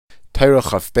Torah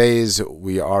Chaf Beis,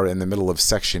 we are in the middle of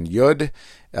section Yud.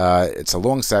 It's a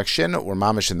long section. We're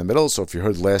mamish in the middle, so if you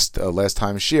heard last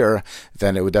time shir,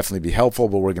 then it would definitely be helpful,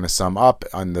 but we're going to sum up.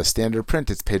 On the standard print,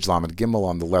 it's page Lamed Gimel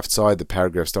on the left side, the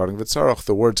paragraph starting with Tzarach,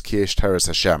 the words Ki Yesh Teres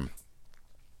Hashem.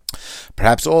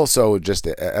 Perhaps also, just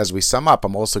as we sum up,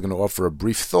 I'm also going to offer a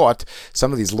brief thought.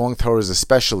 Some of these long Torahs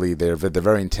especially, they're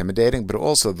very intimidating, but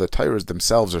also the Torahs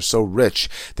themselves are so rich,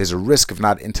 there's a risk of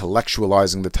not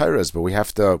intellectualizing the Torahs, but we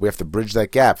have to bridge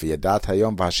that gap.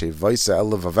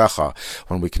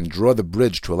 When we can draw the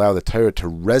bridge to allow the Torah to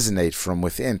resonate from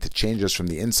within, to change us from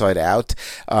the inside out,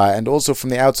 and also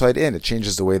from the outside in. It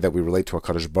changes the way that we relate to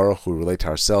HaKadosh Baruch Hu, we relate to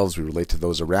ourselves, we relate to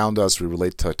those around us, we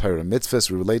relate to Torah mitzvahs,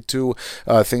 we relate to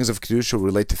things of Kedusha,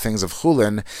 relate to things of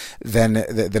Chulin, then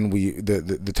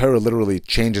the Torah literally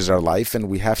changes our life, and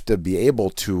we have to be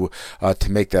able to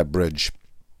make that bridge.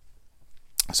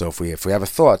 So if we have a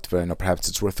thought, perhaps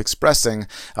it's worth expressing,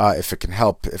 if it can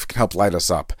help light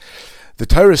us up. The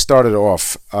Torah started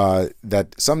off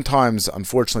that sometimes,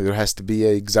 unfortunately, there has to be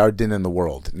a Gzar Din in the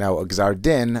world. Now, a Gzar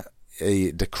Din,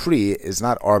 a decree, is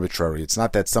not arbitrary. It's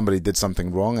not that somebody did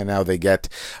something wrong and now they get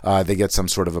some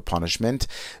sort of a punishment.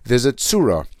 There's a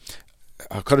tzura.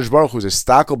 HaKadosh Baruch Hu is a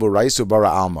stakel b'raisu bara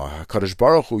alma. HaKadosh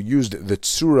Baruch Hu used the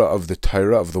tzura of the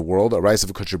Torah of the world. A raisa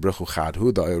of HaKadosh Baruch Hu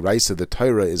chadhu. The raisa of the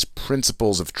Torah is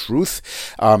principles of truth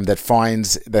that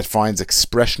finds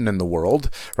expression in the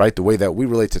world. Right, the way that we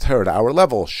relate to Torah at our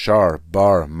level. Shar,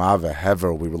 bar, mava,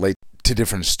 hever. We relate to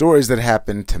different stories that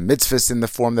happen, to mitzvahs in the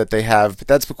form that they have, but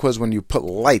that's because when you put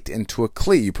light into a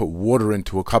kli, you put water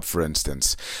into a cup, for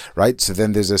instance, right? So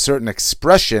then there's a certain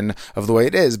expression of the way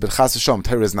it is, but Chas v'Shalom,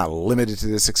 Torah is not limited to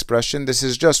this expression. This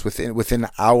is just within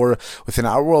our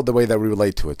world, the way that we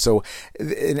relate to it. So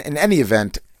in any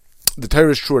event, the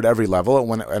Torah is true at every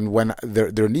level, and when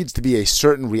there needs to be a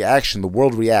certain reaction, the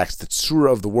world reacts, the tzura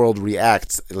of the world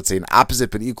reacts, let's say an opposite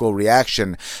but equal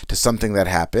reaction to something that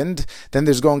happened, then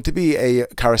there's going to be a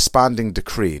corresponding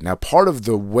decree. Now, part of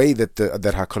the way that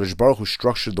HaKadosh Baruch Hu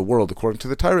structured the world according to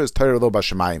the Torah is Torah lo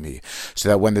b'shamayim, so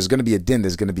that when there's going to be a din,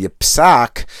 there's going to be a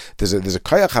psak, there's a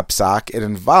koyach hapsak, it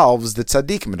involves the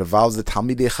tzaddikim, it involves the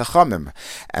talmidei chachamim,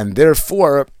 and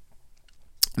therefore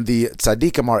the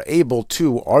tzaddikim are able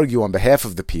to argue on behalf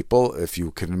of the people, if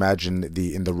you can imagine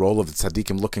in the role of the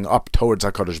tzaddikim looking up towards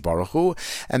HaKadosh Baruch Hu,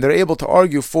 and they're able to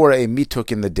argue for a mituk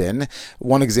in the din.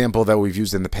 One example that we've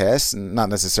used in the past, not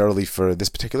necessarily for this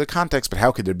particular context, but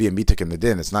how could there be a mituk in the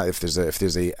din? It's not if there's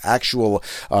a actual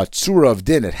tzura of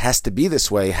din, it has to be this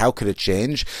way. How could it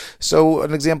change? So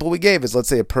an example we gave is, let's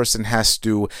say a person has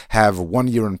to have 1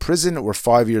 year in prison or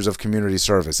 5 years of community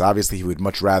service. Obviously, he would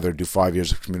much rather do 5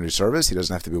 years of community service. He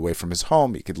doesn't have to be away from his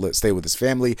home. He could stay with his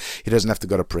family. He doesn't have to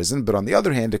go to prison. But on the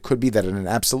other hand, it could be that in an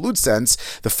absolute sense,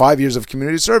 the 5 years of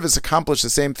community service accomplish the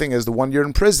same thing as the 1 year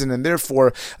in prison, and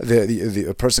therefore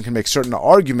the person can make certain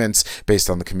arguments based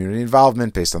on the community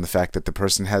involvement, based on the fact that the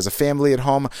person has a family at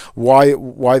home,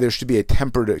 why there should be a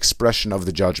tempered expression of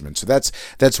the judgment. So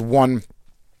that's one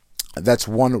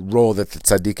role that the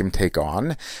tzaddikim take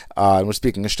on. And we're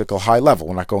speaking a shtickle high level.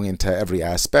 We're not going into every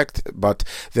aspect, but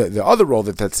the other role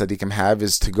that the tzaddikim have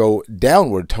is to go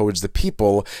downward towards the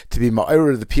people, to be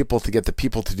ma'ir the people, to get the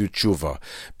people to do tshuva.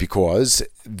 Because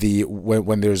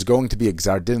when there's going to be a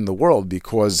gzar din in the world,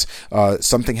 because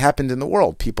something happened in the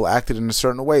world, people acted in a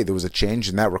certain way, there was a change,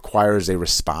 and that requires a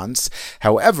response.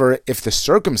 However, if the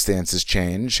circumstances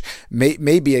change,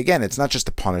 maybe again, it's not just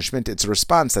a punishment, it's a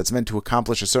response that's meant to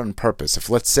accomplish a certain purpose. If,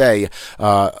 let's say,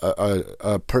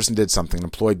 a person did something, an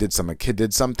employee did something, a kid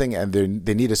did something, and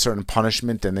they need a certain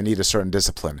punishment and they need a certain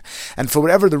discipline, and for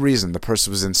whatever the reason, the person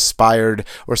was inspired,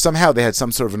 or somehow they had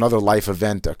some sort of another life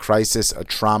event, a crisis, a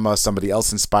trauma, somebody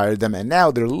else inspired them, and now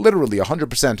they're literally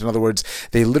 100%. In other words,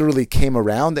 they literally came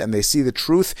around and they see the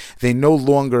truth. They no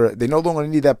longer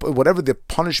need that, whatever the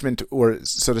punishment, or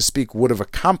so to speak, would have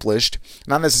accomplished,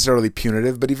 not necessarily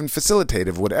punitive, but even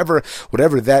facilitative. Whatever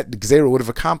that gzera would have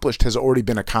accomplished has already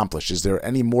been accomplished. Is there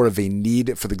any more of a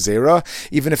need for the gzera?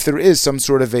 Even if there is some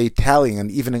sort of a tallying and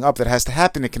evening up that has to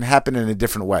happen, it can happen in a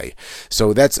different way.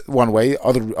 So that's one way.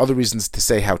 Other reasons to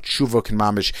say how tshuva can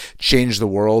mamish change the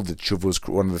world. Tshuva was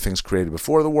one of the things created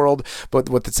before the world, but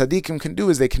what the tzaddikim can do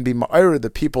is they can be ma'ir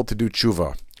the people to do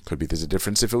tshuva. Could be there's a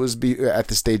difference if it was at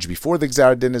the stage before the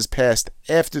Gzar Din is passed,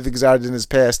 after the Gzar Din is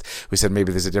passed. We said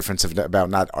maybe there's a difference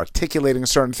about not articulating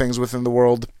certain things within the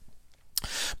world.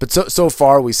 But so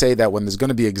far, we say that when there's going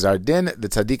to be a Gzar Din, the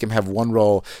tzaddikim have one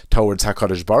role towards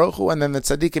HaKadosh Baruch Hu, and then the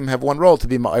tzaddikim have one role to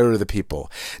be ma'ir the people.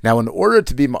 Now, in order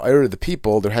to be ma'ir the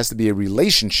people, there has to be a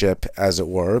relationship, as it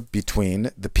were,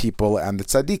 between the people and the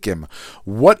tzaddikim.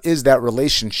 What is that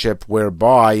relationship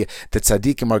whereby the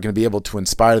tzaddikim are going to be able to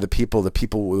inspire the people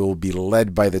will be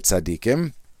led by the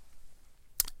tzaddikim?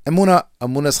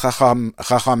 Amunas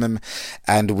Chachamim,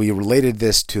 and we related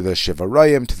this to the Shiva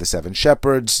Rayim, to the seven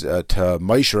shepherds, to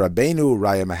Moshe Rabbeinu,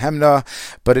 Raya Mahemna.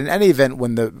 But in any event,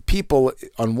 when the people,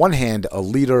 on one hand, a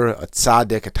leader, a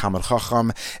tzaddik, a Talmid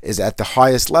Chacham, is at the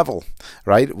highest level,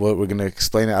 right? Well, we're going to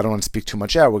explain it. I don't want to speak too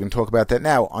much out. We're going to talk about that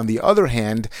now. On the other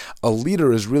hand, a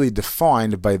leader is really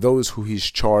defined by those who he's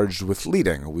charged with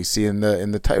leading. We see in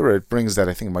the Torah, it brings that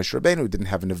I think Moshe Rabbeinu didn't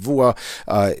have a nevuah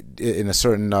in a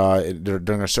certain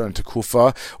during a certain tekufa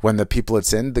when the people had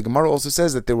sinned. The Gemara also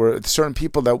says that there were certain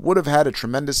people that would have had a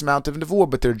tremendous amount of nevuah,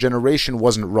 but their generation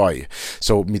wasn't right.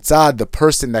 So mitzad, the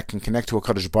person that can connect to a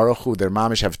Kadosh Baruch Hu, their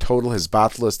mamish have total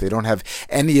hisbatlus. They don't have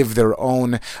any of their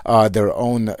own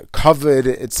kavod,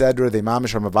 etc. They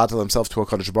mamish are mavatal themselves to a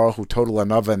Kadosh Baruch Hu, total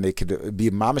anava, and they could be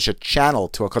mamish a channel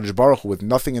to a Kadosh Baruch Hu with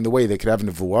nothing in the way. They could have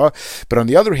nevuah. But on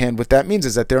the other hand, what that means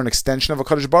is that they're an extension of a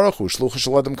Kadosh Baruch Hu, shluch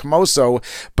shel adam kamoso.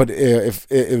 But if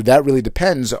that really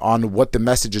depends on what the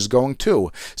message is going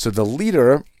to. So the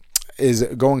leader is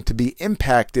going to be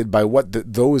impacted by what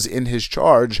those in his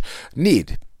charge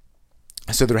need.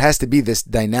 So there has to be this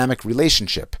dynamic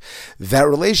relationship. That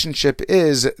relationship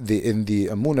is in the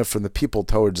emunah from the people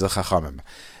towards the Chachamim.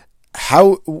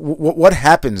 What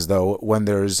happens though when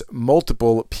there's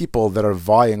multiple people that are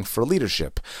vying for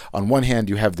leadership? On one hand,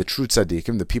 you have the true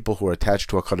tzaddikim, the people who are attached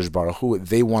to HaKadosh Baruch Hu.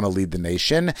 They want to lead the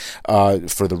nation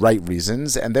for the right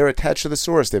reasons, and they're attached to the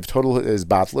source. They have total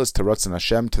isbatlus to Ratzon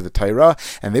Hashem, to the Torah,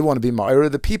 and they want to be ma'ir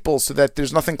the people so that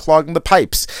there's nothing clogging the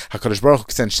pipes. HaKadosh Baruch Hu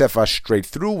sends shefa straight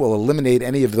through, will eliminate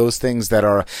any of those things that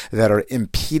are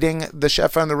impeding the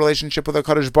shefa and the relationship with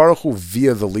HaKadosh Baruch Hu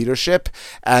via the leadership,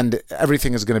 and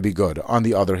everything is going to be good. On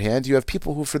the other hand, you have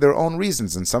people who, for their own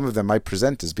reasons, and some of them might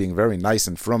present as being very nice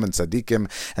and from and tzaddikim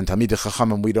and talmidei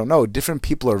chachamim, we don't know. Different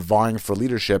people are vying for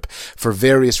leadership for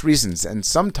various reasons, and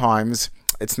sometimes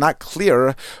it's not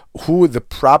clear who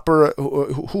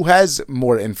has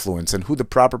more influence and who the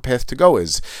proper path to go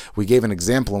is. We gave an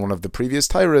example in one of the previous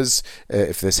Tairas,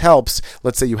 if this helps.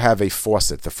 Let's say you have a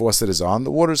faucet. The faucet is on,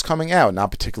 the water is coming out, not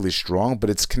particularly strong,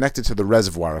 but it's connected to the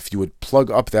reservoir. If you would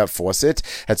plug up that faucet,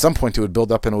 at some point it would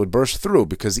build up and it would burst through,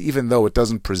 because even though it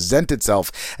doesn't present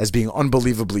itself as being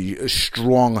unbelievably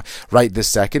strong right this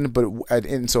second, but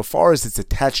insofar as it's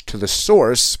attached to the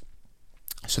source,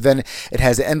 so then it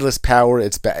has endless power.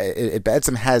 It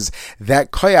has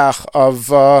that koyach of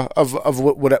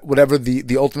whatever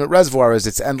the ultimate reservoir is.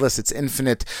 It's endless. It's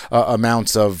infinite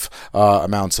amounts of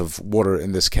water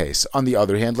in this case. On the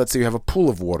other hand, let's say you have a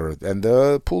pool of water, and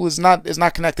the pool is not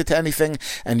connected to anything,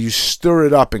 and you stir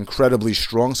it up incredibly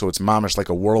strong, so it's mamish like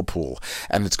a whirlpool,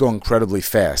 and it's going incredibly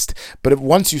fast. But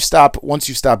once you stop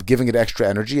giving it extra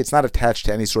energy, it's not attached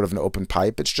to any sort of an open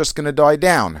pipe. It's just going to die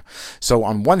down. So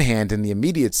on one hand, in the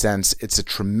immediate sense, it's a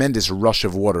tremendous rush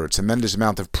of water, it's a tremendous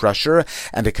amount of pressure,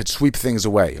 and it could sweep things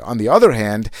away. On the other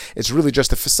hand, it's really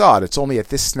just a facade. It's only at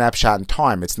this snapshot in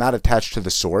time. It's not attached to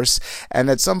the source, and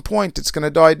at some point it's going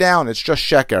to die down. It's just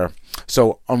sheker.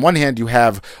 So on one hand, you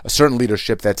have a certain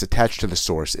leadership that's attached to the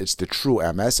source. It's the true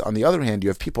MS. On the other hand, you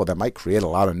have people that might create a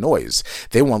lot of noise.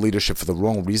 They want leadership for the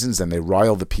wrong reasons, and they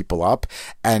rile the people up.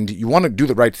 And you want to do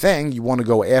the right thing. You want to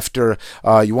go after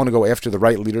the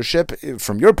right leadership.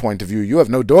 From your point of view, you have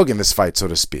no dog in this fight, so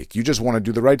to speak. You just want to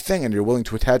do the right thing, and you're willing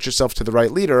to attach yourself to the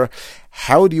right leader.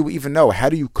 How do you even know? How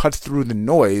do you cut through the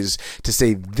noise to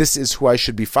say this is who I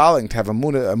should be following, to have a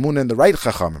munah in the right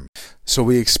chachamim? So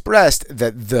we expressed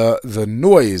that the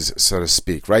noise, so to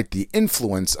speak, right, the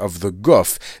influence of the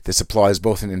guf, this applies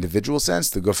both in individual sense,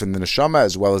 the guf in the neshama,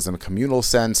 as well as in a communal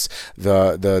sense,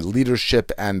 the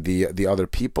leadership and the other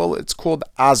people. It's called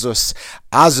azus.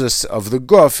 Azus of the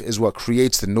guf is what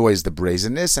creates the noise, the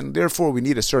brazenness, and therefore we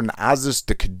need a certain azus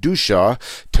de kedusha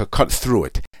to cut through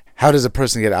it. How does a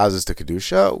person get azus to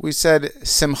kedusha? We said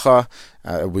simcha.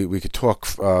 We could talk.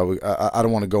 I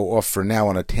don't want to go off for now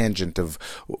on a tangent of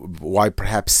why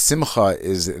perhaps simcha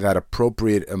is that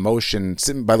appropriate emotion.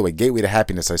 By the way, Gateway to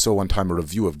Happiness. I saw one time a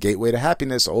review of Gateway to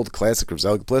Happiness, old classic of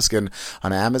Zelig Pliskin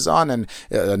on Amazon, and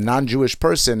a non-Jewish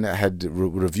person had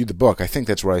reviewed the book. I think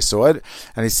that's where I saw it,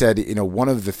 and he said, one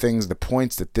of the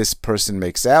points that this person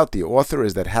makes out, the author,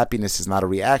 is that happiness is not a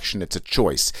reaction; it's a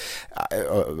choice.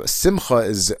 Simcha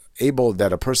is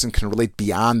that a person can relate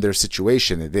beyond their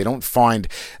situation. They don't find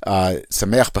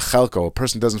sameach bechelko. A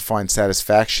person doesn't find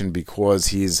satisfaction because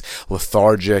he's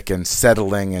lethargic and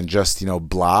settling and just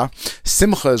blah.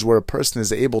 Simcha is where a person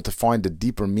is able to find a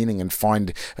deeper meaning and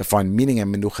find meaning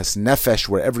in menuchas nefesh,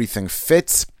 where everything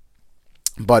fits.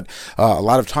 But a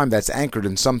lot of time that's anchored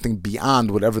in something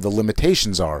beyond whatever the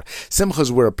limitations are. Simcha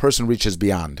is where a person reaches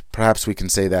beyond. Perhaps we can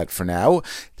say that for now.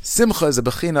 Simcha is a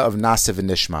bechina of nasiv and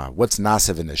nishma. What's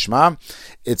nasiv and nishma?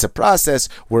 It's a process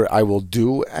where I will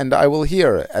do and I will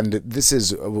hear. And this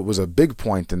was a big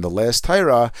point in the last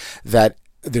Torah, that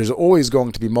there's always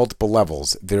going to be multiple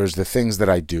levels. There's the things that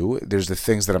I do. There's the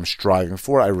things that I'm striving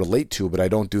for, I relate to, but I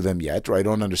don't do them yet, or I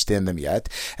don't understand them yet.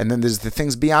 And then there's the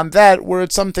things beyond that, where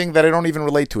it's something that I don't even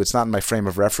relate to. It's not in my frame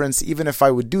of reference. Even if I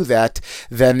would do that,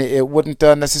 then it wouldn't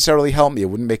necessarily help me.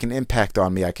 It wouldn't make an impact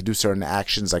on me. I could do certain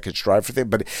actions. I could strive for things.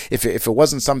 But if it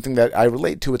wasn't something that I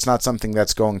relate to, it's not something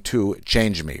that's going to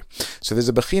change me. So there's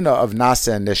a bechina of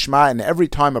nasa and nishma, and every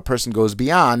time a person goes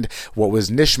beyond, what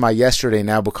was nishma yesterday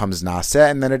now becomes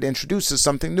nasa, and then it introduces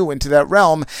something new into that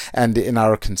realm. And in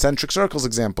our concentric circles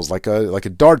examples, like a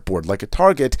dartboard, like a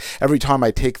target, every time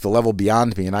I take the level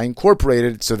beyond me and I incorporate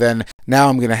it, so then now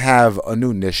I'm going to have a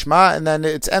new nishma, and then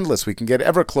it's endless. We can get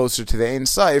ever closer to the Ein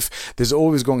Sof. There's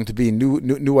always going to be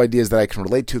new ideas that I can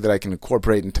relate to, that I can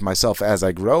incorporate into myself as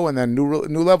I grow, and then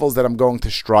new levels that I'm going to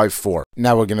strive for.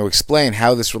 Now we're going to explain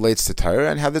how this relates to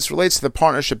Torah and how this relates to the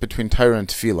partnership between Torah and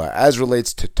Tefillah. As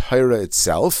relates to Torah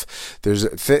itself, there's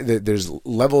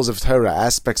levels of Torah,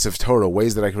 aspects of Torah,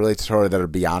 ways that I can relate to Torah that are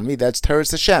beyond me. That's Torah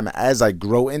Hashem. As I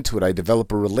grow into it, I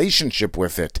develop a relationship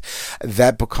with it.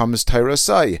 That becomes Torah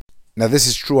Sai. Now, this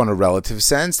is true on a relative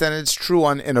sense, and it's true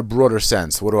in a broader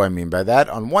sense. What do I mean by that?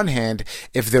 On one hand,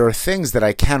 if there are things that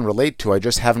I can relate to, I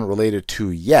just haven't related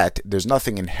to yet, there's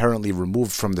nothing inherently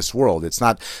removed from this world. It's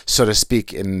not, so to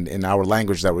speak, in our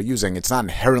language that we're using, it's not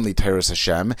inherently Torah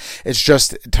Hashem. It's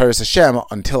just Torah Hashem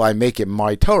until I make it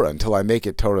my Torah, until I make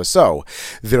it Torah so.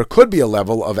 There could be a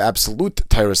level of absolute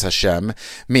Torah Hashem,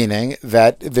 meaning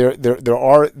that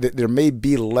there may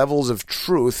be levels of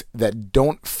truth that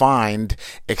don't find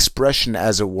expression,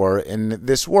 as it were, in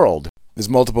this world. There's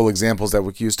multiple examples that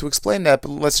we can use to explain that, but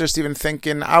let's just even think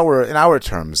in our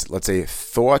terms. Let's say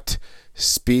thought,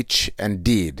 speech, and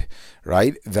deed.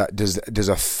 Right? Does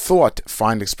a thought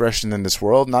find expression in this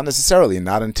world? Not necessarily.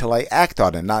 Not until I act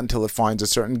on it. Not until it finds a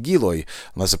certain gilui.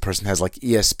 Unless a person has like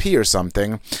ESP or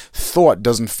something, thought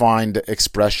doesn't find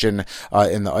expression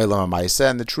in the Olam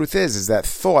HaMaisa. And the truth is that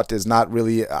thought is not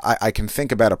really. I can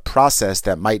think about a process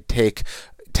that might take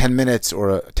 10 minutes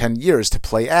or 10 years to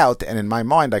play out, and in my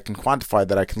mind I can quantify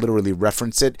that. I can literally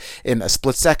reference it in a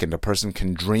split second. A person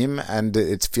can dream and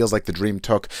it feels like the dream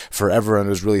took forever and it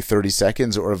was really 30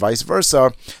 seconds, or vice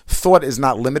versa. Thought is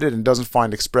not limited and doesn't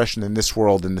find expression in this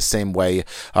world in the same way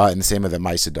that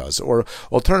Maisa does. Or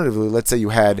alternatively, let's say you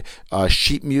had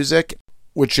sheet music,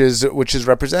 which is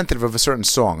representative of a certain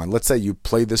song. And let's say you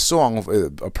play this song,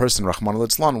 a person, Rahman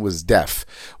al-Islam, was deaf.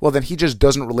 Well, then he just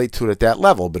doesn't relate to it at that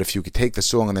level. But if you could take the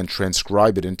song and then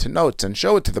transcribe it into notes and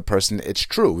show it to the person, it's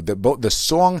true. Both the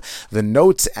song, the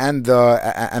notes, and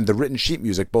the written sheet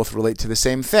music both relate to the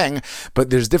same thing. But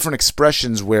there's different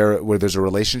expressions where there's a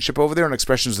relationship over there and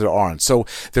expressions that aren't. So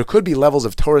there could be levels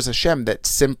of Torah Hashem that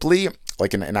simply,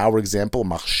 like in our example,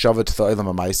 machshava to the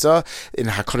Olam HaMaisa, in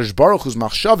HaKadosh Baruch Hu's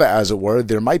machshava, as it were,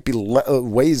 there might be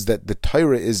ways that the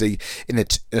Torah is a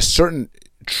certain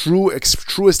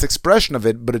truest expression of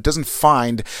it, but it doesn't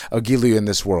find a gilui in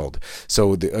this world.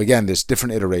 So again, there's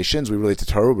different iterations. We relate to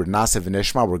Torah. We're nasiv and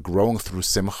nishma. We're growing through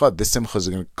simcha. This simcha is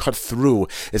going to cut through.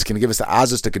 It's going to give us the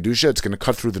azus to kedusha. It's going to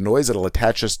cut through the noise. It'll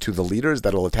attach us to the leaders.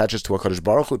 That'll attach us to HaKadosh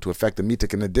Baruch Hu, to affect the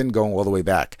mitik and the din going all the way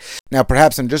back. Now,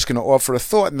 perhaps I'm just going to offer a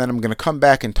thought, and then I'm going to come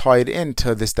back and tie it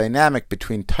into this dynamic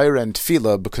between Torah and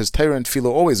Tefillah, because Torah and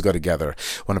Tefillah always go together.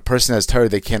 When a person has Torah,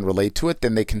 they can't relate to it,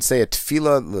 then they can say a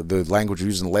Tefillah, the language we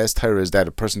use in the last Torah is that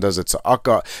a person does it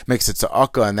tza'aka, makes it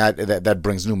tza'aka, and that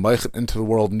brings new meichet into the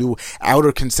world, new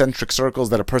outer concentric circles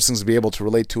that a person's going to be able to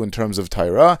relate to in terms of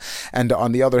Torah. And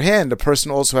on the other hand, a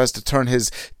person also has to turn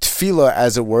his tefillah,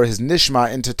 as it were, his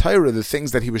nishma, into Torah, the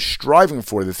things that he was striving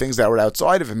for, the things that were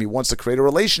outside of him. He wants to create a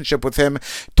relationship with him.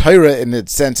 Torah, in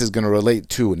its sense, is going to relate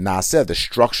to naseh, the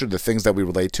structure, the things that we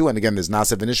relate to. And again, there's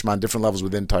naseh and nishma on different levels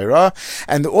within Torah.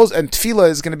 And tefillah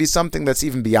is going to be something that's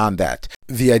even beyond that.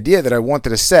 the idea that I wanted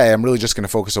to say, I'm really just going to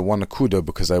focus on one nakuda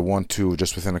because I want to,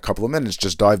 just within a couple of minutes,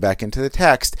 just dive back into the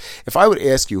text. If I would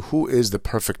ask you who is the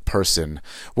perfect person,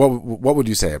 what would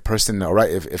you say? A person, all right,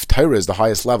 if Torah is the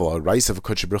highest level, a Reis of a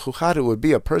Kodesh Baruch Hu, it would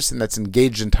be a person that's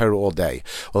engaged in Torah all day.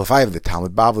 Well, if I have the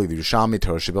Talmud Bavli, the Yerushalmi,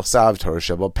 Torah Shebel Sav, Torah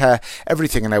Shebel Peh,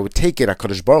 everything, and I would take it,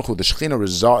 HaKadosh Baruch Hu, the Shekhinah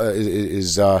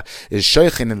is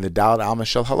Sheikhin in the Daled Alma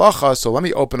Shel Halacha, so let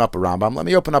me open up a Rambam, let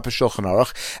me open up a Shulchan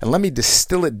Aruch, and let me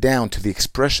distill it down to the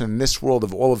expression in this world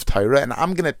of all of Torah, and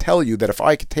I'm going to tell you that if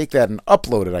I could take that and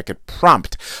upload it, I could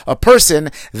prompt a person,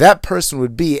 that person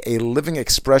would be a living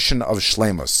expression of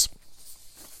Shleimus.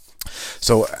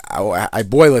 So I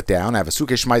boil it down. I have a Suke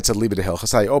Shmaitza Liba de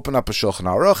Hilchas. I open up a Shulchan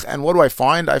Aruch, and what do I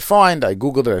find? I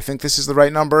Googled it, I think this is the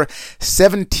right number,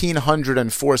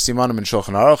 1,704 Simanim in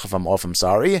Shulchan Aruch. If I'm off, I'm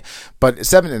sorry. But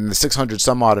 600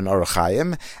 some odd in Aruch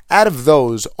Chaim. Out of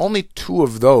those, only 2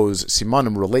 of those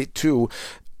Simanim relate to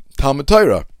Talmud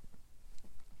Torah.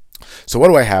 So what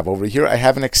do I have over here? I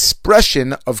have an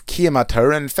expression of Kiyam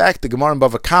HaTorah. In fact, the Gemara in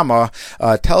Bava Kama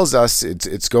tells us,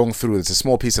 it's going through, it's a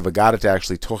small piece of Agadat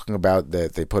actually talking about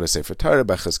that they put a Sefer Torah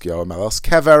by Chizkiyahu Melech's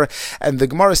Kever, and the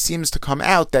Gemara seems to come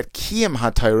out that Kiyam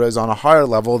HaTorah is on a higher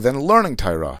level than learning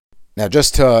Torah. Now,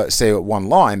 just to say one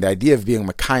line, the idea of being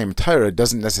Makayim Torah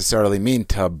doesn't necessarily mean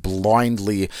to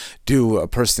blindly do a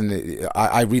person.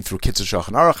 I read through Kitzur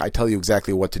Shulchan Aruch, I tell you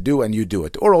exactly what to do, and you do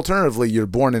it. Or alternatively, you're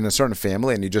born in a certain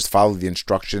family and you just follow the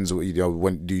instructions.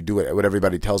 When do you do it? What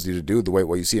everybody tells you to do, the way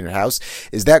what you see in your house.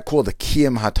 Is that called a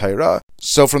Kiyam HaTorah?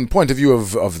 So, from the point of view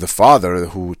of the father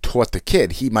who taught the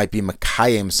kid, he might be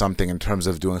Makayim something in terms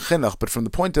of doing chinuch. But from the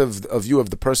point of view of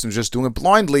the person who's just doing it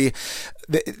blindly,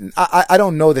 I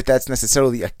don't know that that's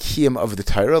necessarily a kiyum of the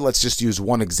Torah. Let's just use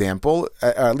one example,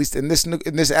 at least in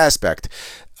this aspect.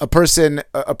 A person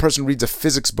reads a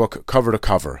physics book cover to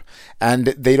cover, and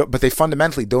they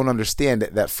fundamentally don't understand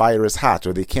that fire is hot,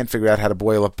 or they can't figure out how to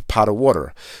boil a pot of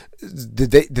water. Did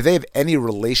they have any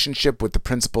relationship with the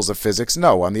principles of physics?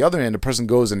 No. On the other hand, a person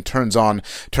goes and turns on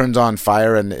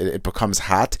fire and it becomes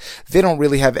hot. They don't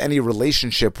really have any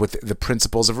relationship with the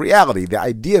principles of reality. The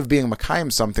idea of being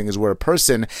Makayim something is where a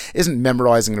person isn't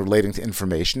memorizing and relating to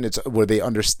information. It's where they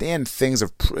understand things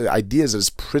of ideas as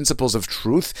principles of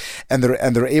truth, and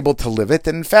they're able to live it.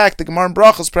 And in fact, the Gemara in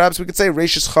Brachos, perhaps we could say,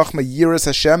 Reishis Chachma Yiras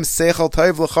Hashem Seichel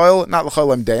Tov L'Chol, not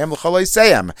L'Chol Amdeim, L'Chol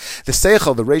Isayim. The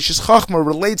Seichel, the Reishis Chachma,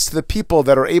 relates to the people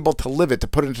that are able to live it, to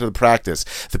put it into the practice,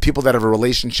 the people that have a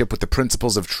relationship with the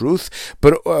principles of truth,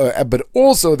 but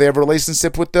also they have a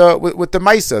relationship with the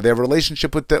Maisa. They have a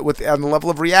relationship with on the level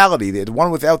of reality. The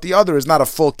one without the other is not a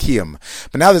full kiyum.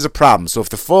 But now there's a problem. So if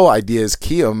the full idea is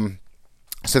kiyum,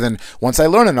 so then, once I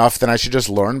learn enough, then I should just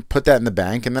learn, put that in the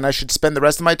bank, and then I should spend the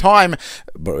rest of my time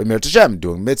doing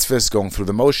mitzvahs, going through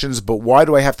the motions. But why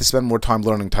do I have to spend more time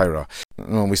learning Torah?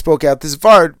 When we spoke out this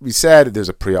Vart, we said there's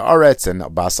a Priya Aretz and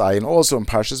Basai, and also in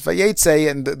Parshas Vayetze,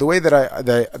 and the way that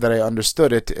I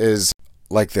understood it is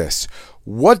like this.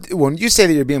 When you say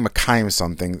that you're being Makayim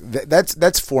something,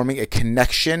 that's forming a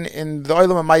connection in the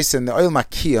Olam HaMaisa and the Olam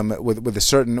HaKiyam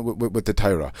with the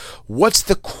Torah. What's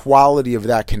the quality of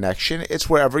that connection? It's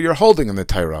wherever you're holding in the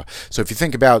Torah. So if you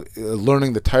think about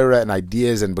learning the Torah and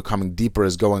ideas and becoming deeper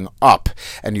is going up,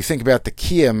 and you think about the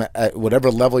Kiyam at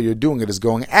whatever level you're doing it is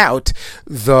going out,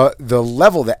 the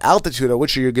level, the altitude at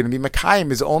which you're going to be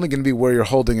Makayim is only going to be where you're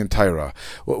holding in Torah.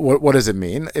 What does it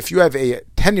mean? If you have a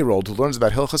 10-year-old who learns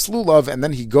about Hilchas Lulav, and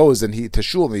then he goes to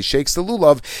shul and he shakes the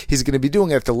lulav, he's going to be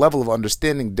doing it at the level of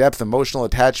understanding, depth, emotional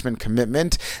attachment,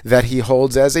 commitment that he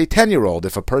holds as a 10-year-old.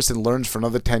 If a person learns for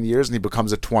another 10 years and he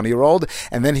becomes a 20-year-old,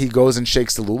 and then he goes and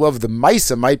shakes the lulav, the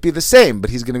maisa might be the same,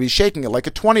 but he's going to be shaking it like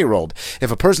a 20-year-old. If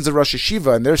a person's a Rosh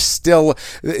Yeshiva and they're still,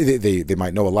 they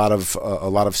might know a lot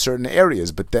of certain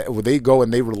areas, but they go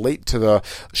and they relate to the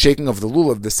shaking of the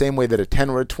lulav the same way that a 10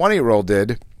 or a 20-year-old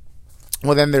did,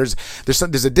 well, then there's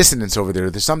a dissonance over there.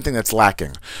 There's something that's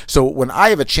lacking. So when I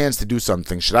have a chance to do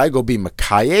something, should I go be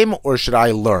Makayim or should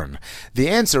I learn? The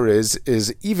answer is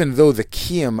even though the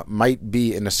Kiyam might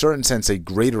be in a certain sense a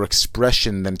greater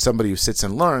expression than somebody who sits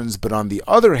and learns, but on the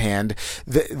other hand,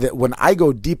 when I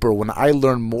go deeper, when I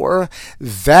learn more,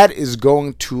 that is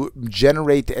going to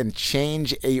generate and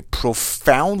change a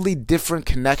profoundly different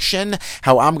connection,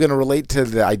 how I'm going to relate to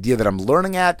the idea that I'm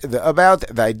learning about,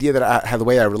 the idea that the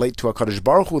way I relate to HaKadosh HaKadosh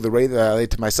Baruch Hu, the way that I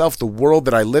relate to myself, the world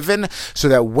that I live in, so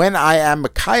that when I am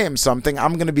Mekayim something,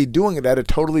 I'm going to be doing it at a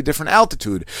totally different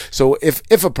altitude. So if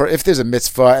there's a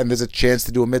mitzvah and there's a chance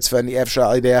to do a mitzvah and the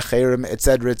Efsha Alidei Acherim,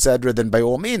 etc., then by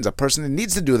all means, a person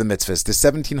needs to do the mitzvahs, the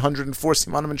 1704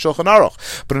 Simanim in Shulchan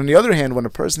Aruch. But on the other hand, when a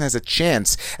person has a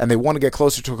chance and they want to get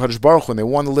closer to HaKadosh Baruch Hu and they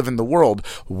want to live in the world,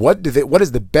 what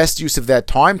is the best use of that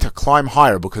time? To climb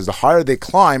higher, because the higher they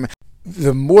climb,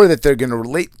 the more that they're going to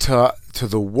relate to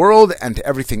the world and to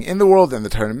everything in the world and the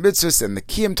Torah mitzvahs and the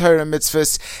Kiyum Torah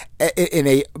mitzvahs in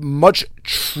a much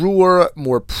truer,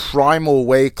 more primal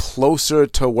way, closer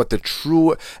to what the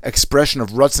true expression of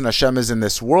Ratzon Hashem is in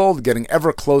this world, getting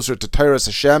ever closer to Torah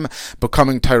Hashem,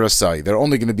 becoming Torah Sai. They're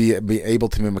only going to be able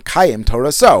to be Mekayim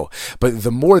Torah So. But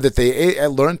the more that they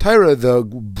learn Torah, the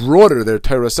broader their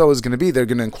Torah So is going to be. They're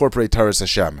going to incorporate Torah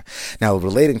Hashem. Now,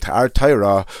 relating to our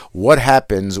Torah, what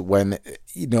happens when,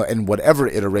 in whatever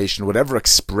iteration, whatever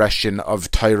expression of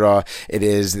Torah it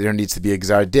is, there needs to be a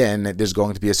Gzar Din. There's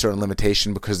going to be a certain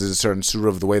limitation because there's a certain surah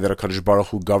of the way that HaKadosh Baruch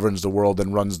Hu governs the world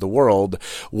and runs the world.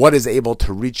 What is able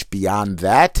to reach beyond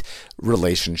that?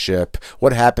 Relationship.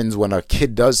 What happens when a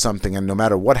kid does something and no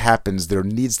matter what happens, there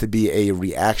needs to be a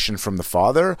reaction from the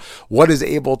father? What is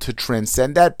able to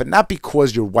transcend that? But not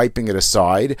because you're wiping it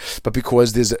aside, but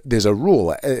because there's a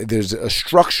rule, there's a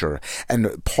structure.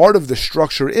 And part of the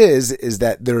structure is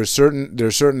that there are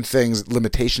certain things,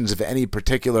 limitations of any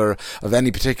particular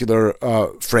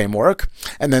framework,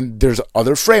 and then there's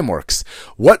other frameworks.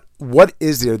 What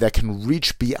is there that can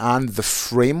reach beyond the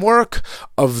framework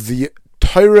of the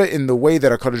Torah in the way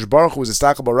that HaKadosh Baruch Hu is a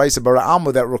stakal baraisa bara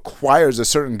alma that requires a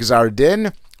certain gzar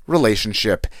din?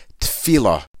 Relationship.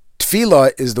 Tefillah.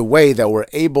 Tefillah is the way that we're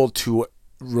able to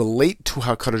relate to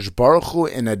HaKadosh Baruch Hu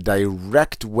in a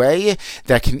direct way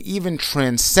that can even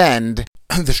transcend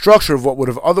the structure of what would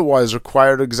have otherwise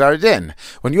required a Gzar Din.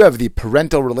 When you have the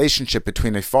parental relationship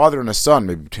between a father and a son,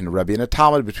 maybe between a Rebbe and a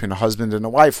Talmud, between a husband and a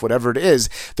wife, whatever it is,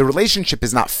 the relationship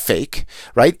is not fake,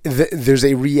 right? There's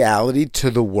a reality to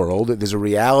the world. There's a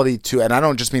reality to, and I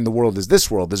don't just mean the world is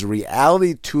this world, there's a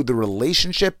reality to the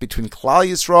relationship between Klal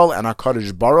Yisrael and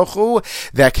HaKadosh Baruch Hu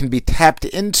that can be tapped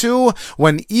into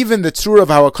when even the tzura of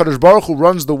how HaKadosh Baruch Hu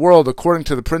runs the world according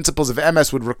to the principles of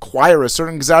MS would require a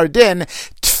certain Gzar Din.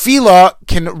 Tefillah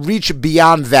can reach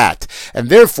beyond that. And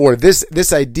therefore,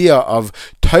 this idea of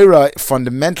Torah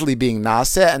fundamentally being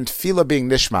Naseh and Tefillah being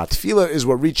Nishma. Tefillah is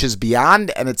what reaches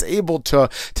beyond, and it's able to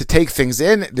take things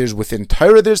in. There's within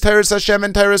Torah, there's Torah Hashem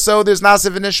and Torah So, there's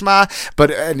Naseh and Nishma.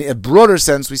 But in a broader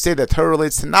sense, we say that Torah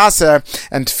relates to Naseh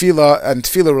and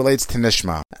Tefillah relates to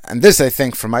Nishma. And this, I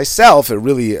think, for myself, it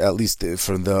really, at least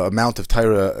for the amount of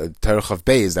Torah Chav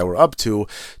Beis that we're up to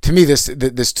me,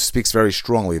 this speaks very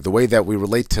strongly. The way that we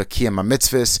relate to Kiyam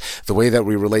HaMitzvahs, the way that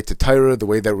we relate to Torah, the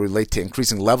way that we relate to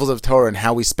increasing levels of Torah, and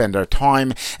how we spend our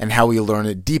time, and how we learn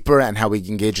it deeper, and how we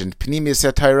engage in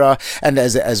Pnimius Torah, and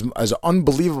as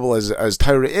unbelievable as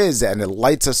Torah is, and it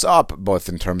lights us up, both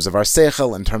in terms of our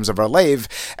Seichel, in terms of our Leiv,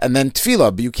 and then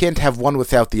Tefillah, but you can't have one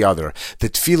without the other. The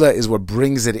Tefillah is what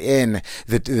brings it in.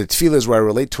 The Tefillah is where I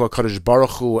relate to HaKadosh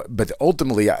Baruch Hu, but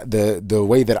ultimately, the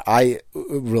way that I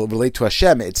relate to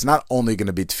Hashem, it's not only going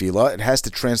to be Tefillah, it has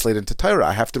to translate into Torah.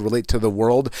 I have to relate to the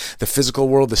world, the physical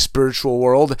world, the spiritual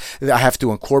world. I have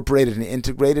to incorporate it and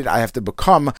integrate it. I have to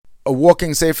become a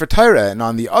walking Sefer Torah. And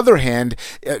on the other hand,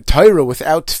 Torah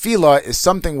without Tefillah is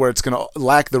something where it's going to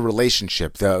lack the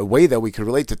relationship. The way that we can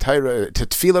relate to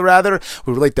Tefillah rather,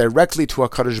 we relate directly to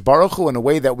HaKadosh Baruch Hu in a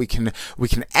way that we can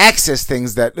access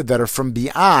things that are from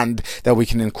beyond, that we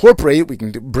can incorporate, we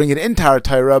can bring it into our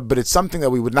Torah, but it's something that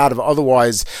we would not have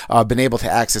otherwise been able to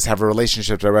access, have a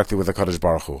relationship directly with HaKadosh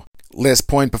Baruch Hu. Last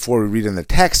point before we read in the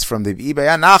text from the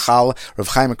Ibay Nachal, Rav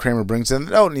Chaim Kramer brings in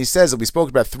the note, and he says that we spoke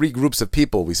about three groups of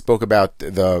people. We spoke about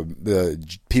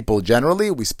the people generally,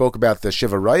 we spoke about the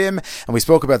Shiva Rayim, and we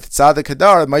spoke about the Tzaddik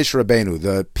Hadar, Moshe Rabbeinu.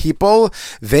 The people,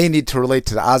 they need to relate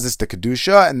to the Aziz, the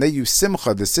Kedusha, and they use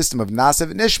Simcha, the system of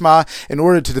Nasev and Nishma, in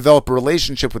order to develop a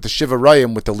relationship with the Shiva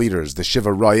Rayim, with the leaders. The Shiva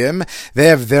Rayim, they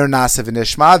have their Nasev and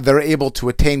Nishma, they're able to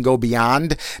attain, go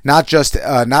beyond, not just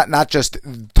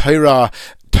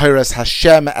Torah's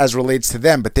Hashem as relates to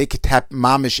them, but they could tap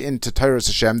mamish into Torah's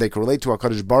Hashem. They could relate to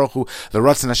HaKadosh Baruch Hu, the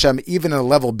Ratzon Hashem, even at a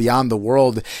level beyond the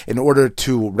world, in order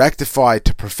to rectify,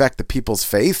 to perfect the people's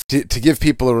faith, to give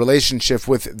people a relationship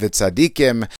with the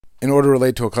tzaddikim, in order to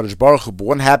relate to HaKadosh Baruch Hu. But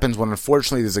what happens when,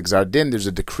 unfortunately, there's a Gzar Din, there's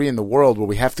a decree in the world where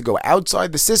we have to go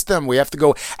outside the system, we have to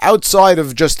go outside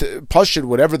of just Pashut,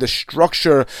 whatever the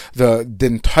structure, the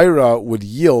Din Torah would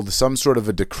yield, some sort of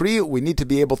a decree, we need to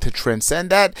be able to transcend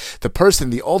that. The person,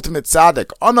 the ultimate tzaddik,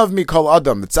 Anav Mikol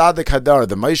Adam, the tzaddik Hadar,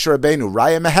 the Moshe Rabbeinu,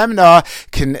 Raya Mehemna,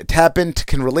 can tap into,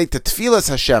 can relate to Tfilas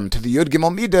Hashem, to the Yud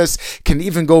Gimel Midas, can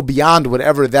even go beyond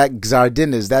whatever that Gzar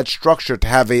Din is, that structure, to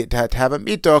have a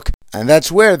mitok. And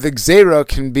that's where the Gzeira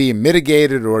can be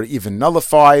mitigated or even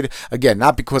nullified. Again,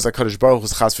 not because HaKadosh Baruch Hu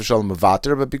is chas v'shalom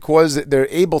mevater, but because they're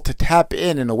able to tap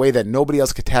in a way that nobody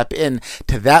else could tap in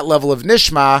to that level of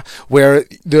nishma, where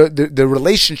the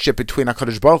relationship between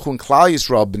HaKadosh Baruch Hu and Klal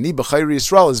Yisrael, B'ni B'chayr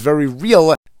Yisrael, is very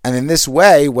real. And in this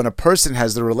way, when a person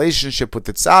has the relationship with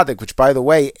the tzaddik, which, by the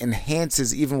way,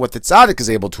 enhances even what the tzaddik is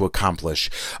able to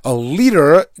accomplish, a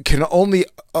leader can only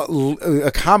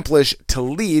accomplish to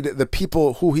lead the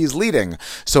people who he's leading.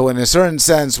 So in a certain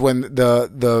sense, when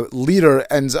the leader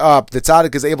ends up, the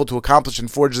tzaddik is able to accomplish and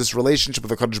forge this relationship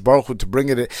with the HaKadosh Baruch Hu, to bring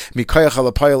it mikayach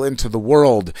alapayil into the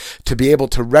world, to be able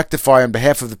to rectify on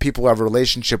behalf of the people who have a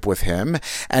relationship with him,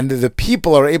 and the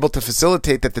people are able to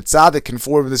facilitate that the tzaddik can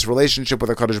form this relationship with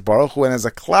the HaKadosh Baruch Hu, and as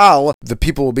a klal, the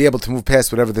people will be able to move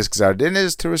past whatever this Gzar Din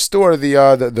is to restore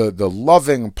the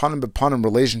loving panim b'panim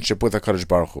relationship with HaKadosh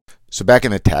Baruch Hu. So back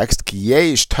in the text, Ki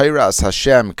yesh Tairas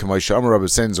Hashem, K'moisha Amar Rabbi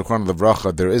Sein Zochron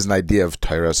Levracha, there is an idea of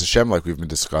Tairas Hashem, like we've been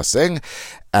discussing.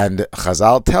 And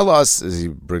Chazal tell us, as he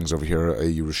brings over here a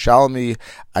Yerushalmi,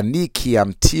 Ani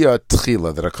Kiyamtia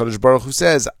Tchila, that HaKadosh Baruch Hu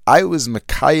says, I was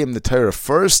Mekayim the Torah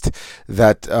first,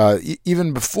 that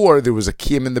even before there was a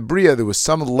Kiyam in the Bria, there was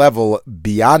some level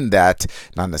beyond that,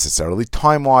 not necessarily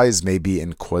time-wise, maybe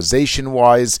in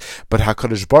causation-wise, but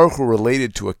HaKadosh Baruch Hu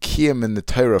related to a Kiyam in the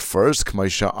Torah first,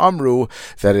 K'moisha Amru,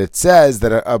 that it says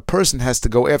that a person has to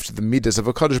go after the midas of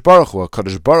HaKadosh Baruch Hu.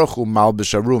 HaKadosh Baruch Hu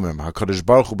Malbish Arumim. HaKadosh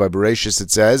Baruch Hu by Bereshis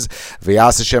it says,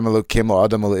 V'yas Hashem Elokim lo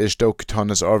Adam L'ishto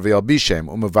K'tonas Ar V'yal Bishem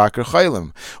U'mevaker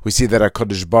Chaylim. We see that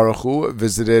HaKadosh Baruch Hu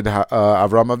visited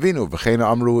Avram Avinu. V'cheina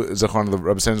Amru Zechron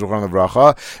Rabbi Sein Zochron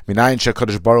Levracha Minayin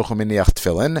she'HaKadosh Baruch Hu miniach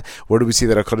tefillin. Where do we see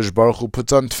that HaKadosh Baruch Hu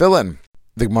puts on tefillin?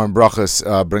 The Gemara in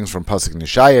Brachas brings from Pasuk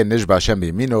Nishaya, Nishba Hashem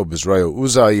b'yamino, b'zroyo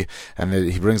uzai, and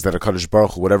he brings that HaKadosh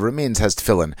Baruch Hu, whatever it means, has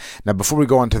tefillin. Now, before we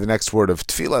go on to the next word of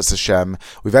Tfilas Hashem,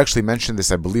 we've actually mentioned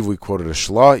this, I believe we quoted a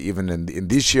Shlah, even in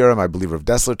this year, I believe Rav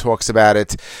Dessler talks about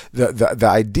it. The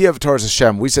idea of Torah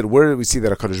Hashem, we said, where do we see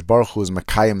that HaKadosh Baruch Hu is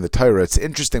Mekayim the Torah? It's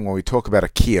interesting when we talk about a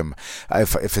Kiyam.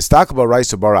 If it's talk about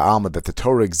Raiso Bara Alma, that the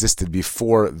Torah existed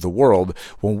before the world,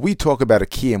 when we talk about a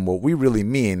Kiyam, what we really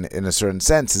mean, in a certain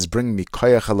sense, is bringing Mikayach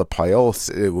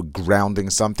Alapayol, grounding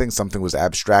something was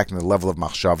abstract in the level of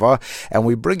machshava, and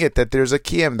we bring it that there's a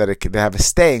kiyam, that it could have a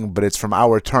staying, but it's from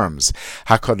our terms.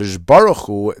 HaKadosh Baruch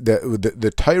Hu,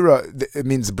 the Torah, it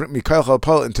means bring Mikayach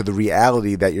Alapayol into the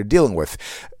reality that you're dealing with.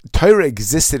 Torah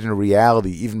existed in reality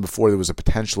even before there was a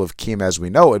potential of kiyam as we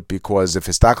know it, because if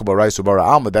Histakal Baraisu Bara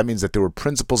Alma, that means that there were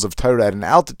principles of Torah at an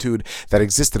altitude that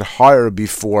existed higher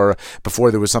before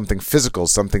there was something physical,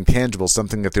 something tangible,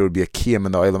 something that there would be a kiyam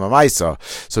in the Olam HaMaisa.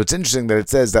 So it's interesting that it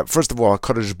says that, first of all,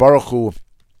 HaKadosh Baruch Hu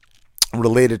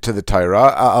related to the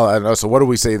Torah, and also what do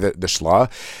we say, the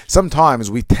Shlah? Sometimes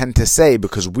we tend to say,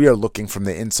 because we are looking from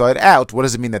the inside out, what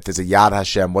does it mean that there's a Yad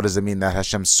Hashem? What does it mean that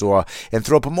Hashem saw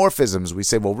anthropomorphisms? We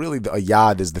say, well, really, a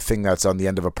Yad is the thing that's on the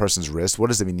end of a person's wrist. What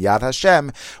does it mean, Yad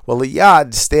Hashem? Well, a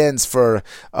Yad stands for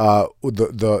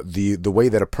the way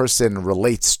that a person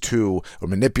relates to or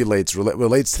manipulates,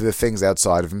 relates to the things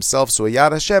outside of himself. So a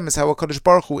Yad Hashem is how HaKadosh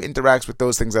Baruch Hu interacts with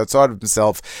those things outside of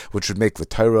himself, which would make the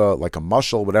Torah like a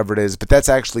mashal, whatever it is. But it's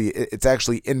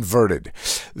actually inverted.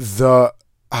 The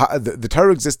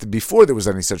Torah existed before there was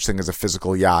any such thing as a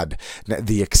physical yad.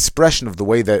 The expression of the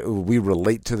way that we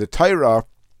relate to the Torah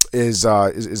is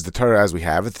the Torah as we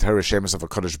have it, the Torah Shemus of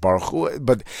HaKadosh Baruch Hu,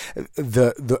 but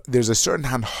there's a certain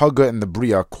hanhaga in the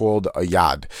Bria called a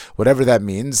Yad, whatever that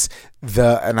means.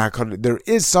 There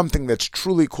is something that's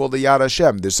truly called a Yad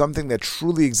Hashem. There's something that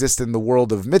truly exists in the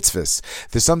world of mitzvahs.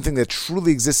 There's something that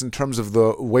truly exists in terms of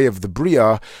the way of the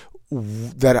Bria,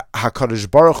 that HaKadosh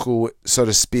Baruch Hu, so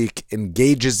to speak,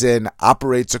 engages in,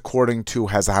 operates according to,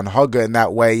 has a hanhaga in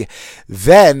that way.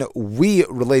 Then we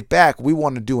relate back. We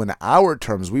want to do in our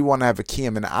terms. We want to have a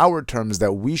kiyam in our terms,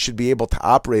 that we should be able to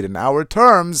operate in our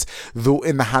terms, though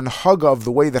in the hanhaga of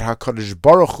the way that HaKadosh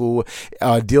Baruch Hu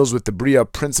deals with the Bria,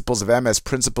 principles of emes,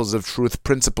 principles of truth,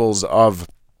 principles of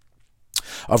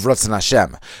of Ratzon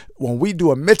Hashem. When we do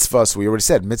a mitzvah, so we already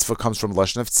said mitzvah comes from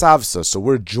lashon of tzavsa, so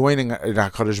we're joining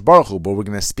HaKadosh Baruch Hu. But we're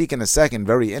going to speak in a second.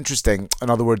 Very interesting.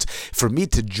 In other words, for me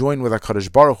to join with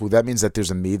HaKadosh Baruch Hu, that means that there's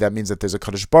a me. That means that there's a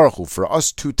Kadosh Baruch Hu. For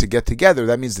us two to get together,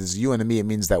 that means there's you and a me. It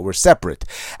means that we're separate.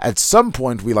 At some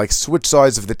point, we like switch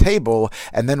sides of the table,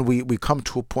 and then we come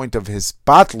to a point of his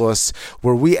batlus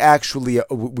where we actually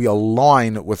we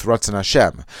align with Ratzon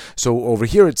Hashem. So over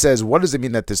here it says, what does it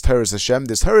mean that there's Teres Hashem?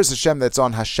 There's Teres Hashem that's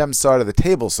on Hashem's side of the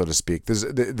table, so to speak.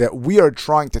 That we are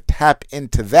trying to tap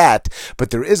into that,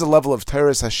 but there is a level of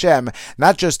Teres Hashem,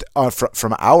 not just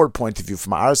from our point of view,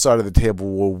 from our side of the table,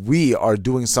 where we are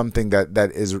doing something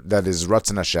that is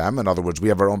Ratzon Hashem. In other words, we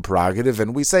have our own prerogative,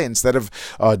 and we say, instead of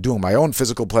doing my own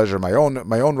physical pleasure, my own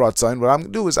Ratzon, what I'm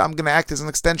going to do is I'm going to act as an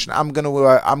extension. I'm going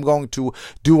to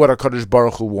do what HaKadosh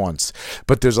Baruch Hu wants.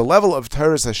 But there's a level of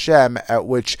Teres Hashem at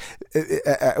which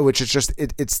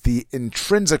it's the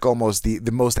intrinsic, almost the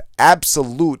most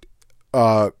absolute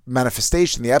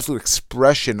manifestation, the absolute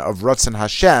expression of Ratzon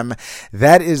Hashem.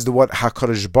 That is what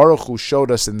HaKadosh Baruch Hu showed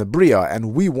us in the Bria,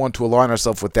 and we want to align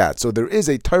ourselves with that. So there is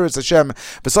a Teres Hashem,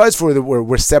 besides for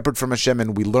we're separate from Hashem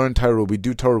and we learn Torah, we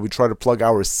do Torah, we try to plug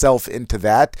ourselves into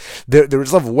that. There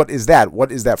is level. What is that?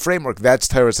 What is that framework? That's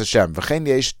Teres Hashem. V'chein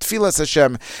yesh Tfilas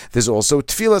Hashem. There's also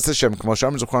Tfilas Hashem. K'mo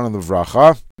she'amar Zechron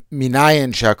Levracha.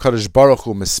 Minayin she'HaKadosh Baruch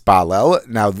Hu mispalel.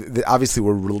 Now, obviously,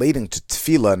 we're relating to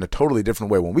tefillah in a totally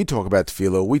different way. When we talk about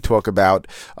tefillah, we talk about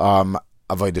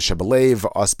Avodah Shebelev,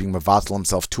 us being mevatel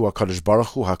himself to HaKadosh Baruch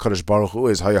Hu. HaKadosh Baruch Hu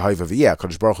is Hayah Hayvaviyah.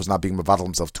 HaKadosh Baruch Hu is not being mevatel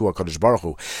himself to HaKadosh Baruch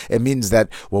Hu. It means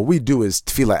that what we do is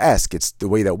tefillah-esque. It's the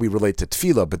way that we relate to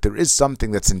tefillah, but there is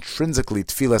something that's intrinsically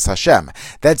tefillas Hashem.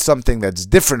 That's something that's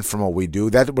different from what we do.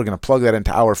 That we're going to plug that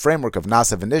into our framework of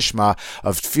Nasa v'Nishma,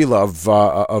 of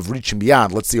tefillah, of reaching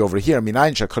beyond. Let's see over here.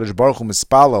 Minayin she'HaKadosh Baruch Hu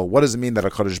mispalel. What does it mean that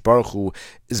HaKadosh Baruch Hu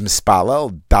is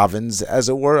mispalel, davens, as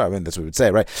it were? I mean, that's what we would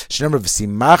say, right? Shneimar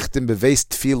v'simachtim beveis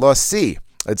tefillah si.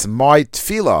 It's my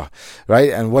tefillah,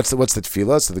 right? And what's the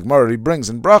tefillah? So the Gemara already brings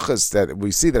in brachas that we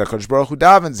see that HaKadosh Baruch Hu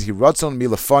davens, he ratzon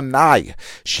milafon nai,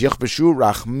 shiach beshu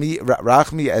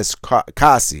rachmi es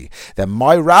kasi. That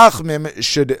my rachmim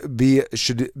should be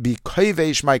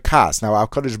kovesh my kas. Now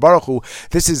HaKadosh Baruch Hu,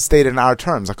 this is stated in our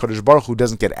terms. HaKadosh Baruch Hu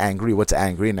doesn't get angry. What's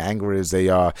angry? And anger is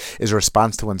a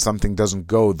response to when something doesn't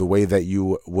go the way that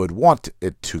you would want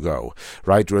it to go,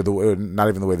 right? Or not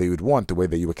even the way that you would want, the way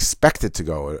that you expect it to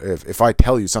go. If I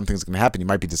tell you something's going to happen, you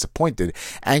might be disappointed.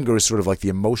 Anger is sort of like the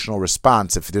emotional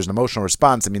response. If there's an emotional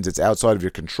response, it means it's outside of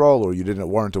your control, or you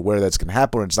weren't aware that's going to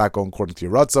happen, or it's not going according to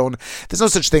your ratzon. There's no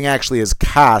such thing actually as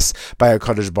kas by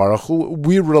HaKadosh Baruch Hu.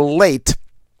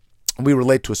 We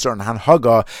relate to a certain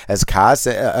hanhaga as kas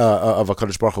of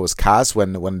HaKadosh Baruch Hu as kas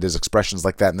when there's expressions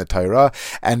like that in the Torah,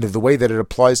 and the way that it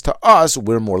applies to us,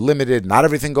 we're more limited. Not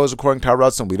everything goes according to our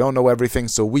ratzon. We don't know everything,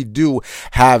 so we do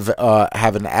have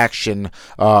an action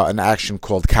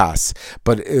called kas.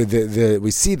 But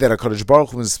we see that HaKadosh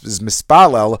Baruch Hu is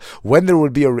mispalel when there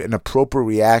would be an appropriate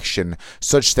reaction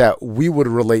such that we would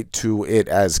relate to it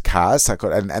as kas,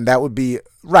 and that would be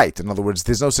right. In other words,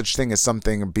 there's no such thing as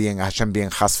something being Hashem being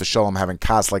chas v'sholom, having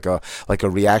kas like a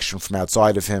reaction from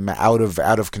outside of him, out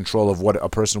of control of what a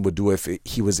person would do if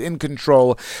he was in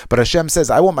control. But Hashem says,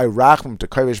 I want my rachmim to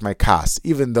kovesh my kas,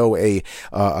 even though a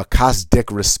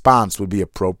kasdik response would be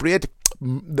appropriate.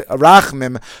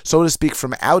 Rachmim, so to speak,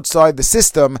 from outside the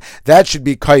system, that should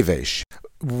be kovesh.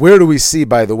 Where do we see,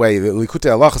 by the way, the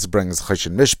Likutei Halachos brings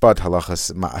Choshen Mishpat,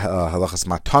 Halachas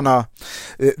Matana.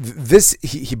 This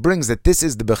he brings that this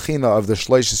is the bechina of the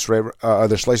Shleishes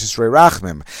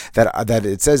Rachmim. That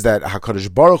it says that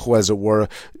Hakadosh Baruch Hu, as it were,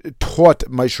 taught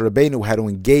Moshe Rabbeinu how to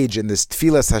engage in this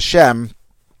Tfilas Hashem.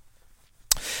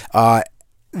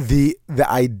 The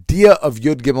idea of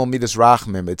Yud Gimel Midas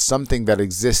Rachmim, it's something that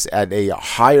exists at a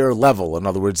higher level. In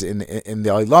other words, in the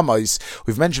Olamais,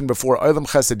 we've mentioned before, Olam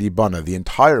Chesed Yibana, the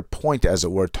entire point, as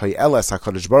it were, Toyeles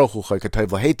HaKadosh Baruch Hu Chaykatev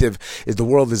Lahetiv, is the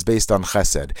world is based on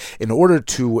Chesed. In order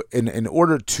to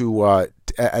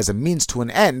as a means to an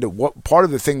end, what part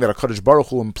of the thing that HaKadosh Baruch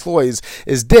Hu employs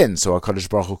is din. So HaKadosh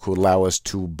Baruch Hu could allow us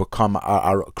to become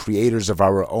our creators of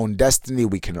our own destiny.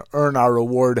 We can earn our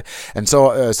reward, and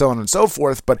so on and so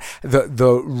forth. But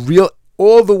the real,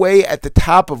 all the way at the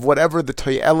top of whatever the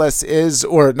Toyeles is,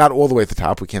 or not all the way at the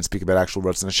top, we can't speak about actual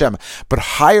Ratzon Hashem, but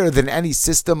higher than any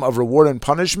system of reward and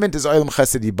punishment is Olam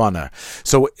Chesed Yibana.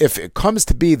 So if it comes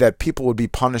to be that people would be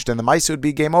punished and the Maisa would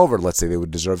be game over, let's say they would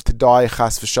deserve to die,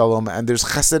 Chas v'Shalom, and there's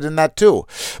Chesed in that too.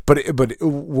 But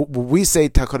we say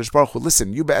to HaKadosh Baruch Hu,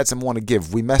 listen, you be'etzem want to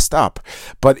give, we messed up.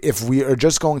 But if we are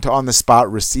just going to on the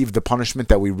spot receive the punishment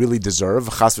that we really deserve,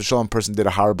 Chas v'Shalom, person did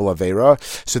a horrible Aveira,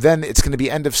 so then it's going to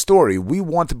be end of story. We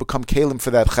want to become kelim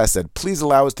for that chesed. Please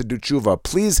allow us to do tshuva.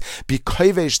 Please be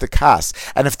kaivesh the kas.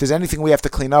 And if there's anything we have to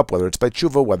clean up, whether it's by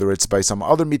tshuva, whether it's by some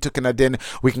other mituk and adin,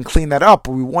 we can clean that up.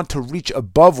 We want to reach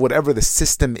above whatever the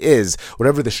system is,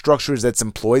 whatever the structure is that's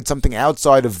employed, something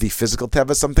outside of the physical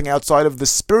teva, something outside of the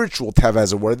spiritual teva,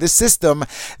 as it were. This system,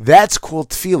 that's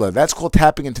called tefillah. That's called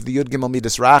tapping into the Yud Gimel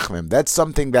Midas Rachmim. That's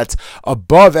something that's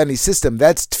above any system.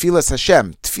 That's Tfilas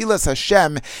Hashem. Tfilas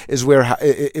Hashem is where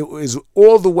it is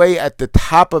all the way at the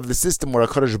top of the system, where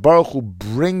HaKadosh Baruch Hu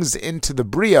brings into the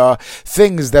Bria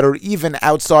things that are even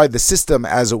outside the system,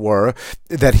 as it were,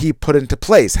 that He put into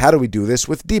place. How do we do this?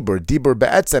 With Dibur. Dibur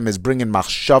Be'etzem is bringing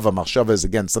Machshava. Machshava is,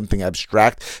 again, something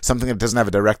abstract, something that doesn't have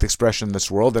a direct expression in this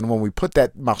world. And when we put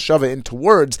that Machshava into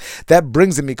words, that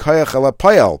brings a Mikayach Ala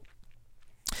Payal.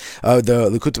 The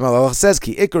Likutei Moharan says,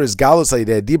 "Ki ikar is galus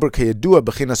ayidei dibur kayadua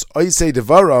bechinas oisei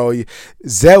devaroi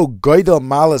zeu goydel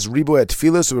malas ribu et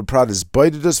tefilus ubepradas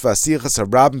boidudus v'asiachas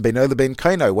harabim beinoy lebein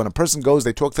kainai." When a person goes,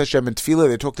 they talk to Hashem in tefillah,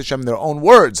 they talk to Hashem in their own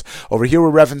words. Over here,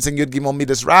 we're referencing Yud Gimel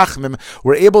Midas Rachmim.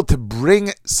 We're able to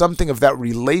bring something of that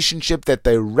relationship, that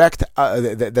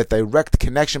direct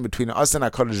connection between us and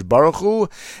HaKadosh Baruch Hu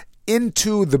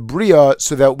into the Bria,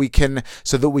 so that we can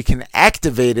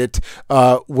activate it,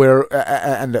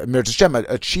 and Mir Hashem,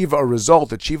 achieve a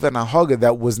result, achieve an ahaga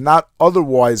that was not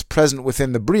otherwise present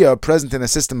within the Bria, present in a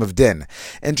system of din.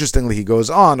 Interestingly, he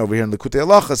goes on over here in Likutei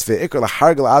Halachos, ve'ikar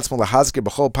lahargel atzmo lahazkir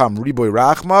b'chol pam riboy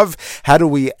rachmav. How do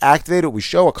we activate it? We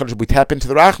show HaKadosh, we tap into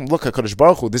the rachmim. Look, HaKadosh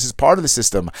Baruch Hu, this is part of the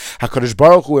system. HaKadosh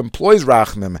Baruch Hu employs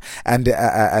rachmim, and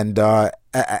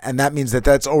that means that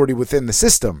that's already within the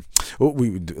system.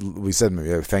 We said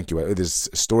thank you. There's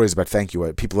stories about thank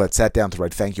you. People that sat down to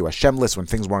write thank you Hashem lists when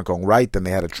things weren't going right, then they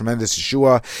had a tremendous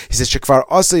Yeshua. He says Shekvar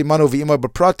Asa Imanu V'Ima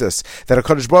B'Pratus, that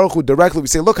HaKadosh Baruch Hu directly, we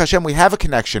say, look Hashem, we have a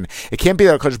connection. It can't be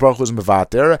that HaKadosh Baruch Hu is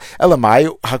Mevater.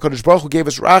 Elamai, HaKadosh Baruch Hu gave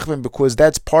us Rachmim because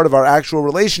that's part of our actual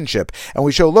relationship. And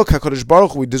we show, look, HaKadosh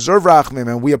Baruch Hu, we deserve Rachmim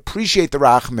and we appreciate the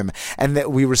Rachmim, and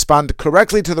that we respond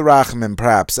correctly to the Rachmim,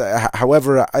 perhaps.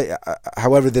 However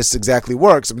this exactly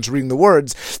works, I'm just reading the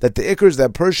words, that the ikr is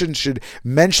that person should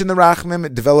mention the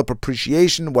rachmim, develop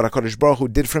appreciation, what HaKadosh Baruch Hu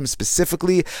did for him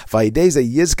specifically.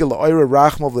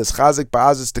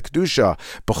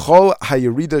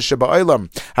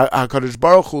 HaKadosh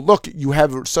Baruch Hu, look, you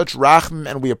have such rachmim,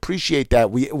 and we appreciate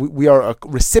that. We are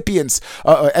recipients.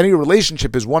 Any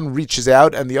relationship is one reaches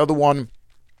out and the other one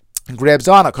grabs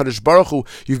on. HaKadosh Baruch Hu,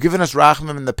 you've given us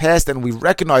rachmim in the past, and we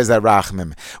recognize that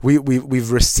rachmim.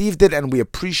 We've received it, and we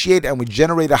appreciate, and we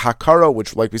generate a hakara,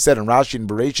 which, like we said in Rashi and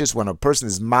Bereshis, when a person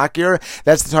is makir,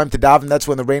 that's the time to daven. That's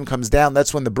when the rain comes down.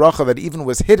 That's when the bracha that even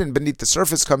was hidden beneath the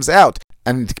surface comes out.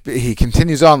 And he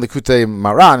continues on, Likutei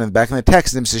Moharan, and back in the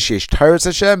text, Yesh Teiras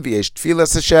Hashem, Yesh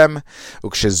Tfilas Hashem,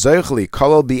 Ukshezoichli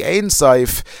Kolol B'Ein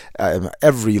Saif.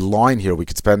 Every line here we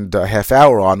could spend a half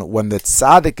hour on. When the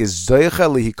tzaddik is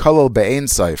Zoichli Kolol B'Ein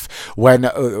Saif, when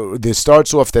this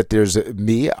starts off that there's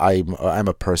me, I'm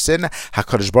a person.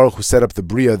 HaKadosh Baruch Hu set up the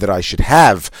bria that I should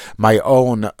have my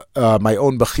own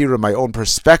bechira, my own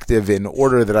perspective, in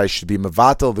order that I should be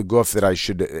mevatel the guf, that I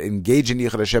should engage in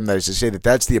Yichud Hashem, that I should say that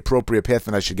that's the appropriate path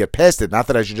and I should get past it, not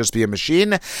that I should just be a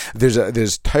machine. There's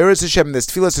Teiras Hashem and there's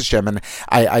Tfilas Hashem, and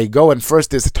I go, and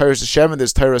first there's Teiras Hashem and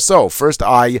there's Teiras So. First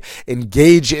I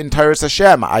engage in Teiras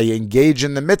Hashem, I engage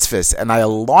in the mitzvahs, and I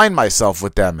align myself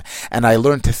with them, and I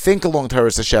learn to think along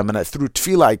Teiras Hashem, and through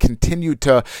Tefillah I continue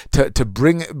to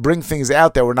bring things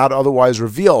out that were not otherwise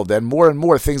revealed, and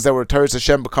more things that were Teiras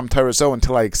Hashem become Teiras So,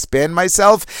 until I expand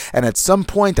myself, and at some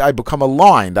point I become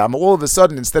aligned. I'm all of a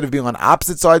sudden, instead of being on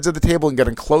opposite sides of the table and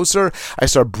getting closer, I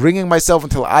start bringing myself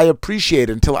until I appreciate,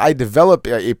 until I develop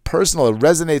a personal, it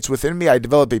resonates within me, I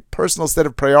develop a personal set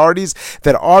of priorities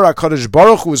that are HaKadosh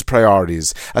Baruch Hu's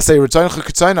priorities. I say, right?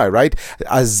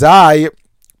 Azai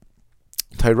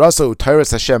Tairaso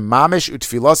Tairas Hashem Mamish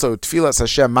Utfilaso Utfilas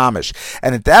Hashem Mamish.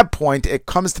 And at that point, it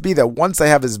comes to be that once I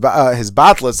have his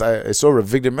batlas, I saw Rav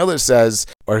Victor Miller says,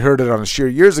 or I heard it on a shir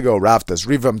years ago, Raftas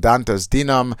Rivam Dantas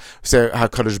Dinam, say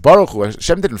HaKadosh Baruch Hu,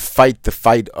 Hashem didn't fight the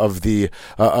fight of the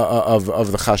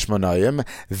Chashmonayim.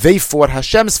 They fought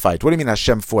Hashem's fight. What do you mean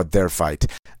Hashem fought their fight?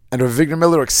 And Rav Victor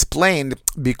Miller explained,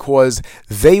 because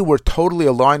they were totally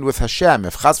aligned with Hashem.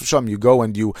 If Chas v'Shalom you go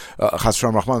and you Chas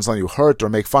v'Shalom Rahman, you hurt or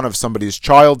make fun of somebody's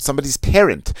child, somebody's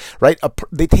parent, right?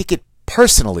 They take it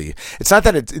personally. It's not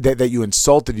that you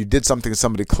insulted, you did something to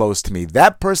somebody close to me.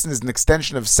 That person is an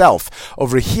extension of self.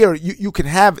 Over here, you can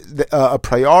have a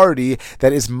priority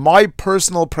that is my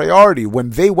personal priority.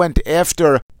 When they went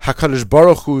after HaKadosh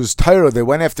Baruch Hu's Torah, they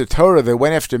went after Torah, they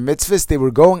went after mitzvahs, they were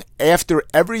going after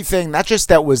everything, not just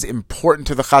that was important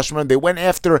to the Chashmonaim, they went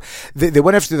after the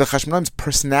Chashmonaim's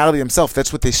personality themselves.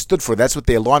 That's what they stood for, that's what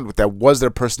they aligned with, that was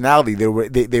their personality. They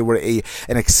were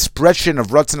an expression of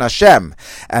Ratzon Hashem.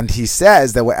 And he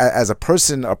says that as a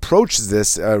person approaches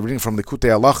this, reading from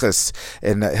Likutei Halachos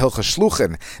in Hilchos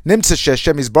Shluchin, Nimtza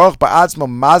Sheshem Yisbarach Ba'atzmo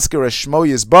Mazker Shmo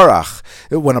Yisbarach.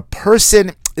 When a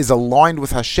person is aligned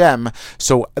with Hashem,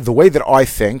 so the way that I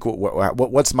think,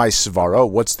 what's my svara,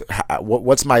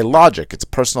 what's my logic? It's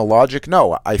personal logic?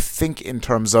 No, I think in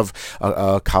terms of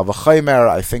Kal V'Chomer,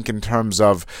 I think in terms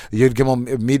of Yud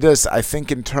Gimel Midas, I think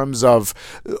in terms of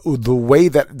the way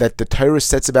that the Torah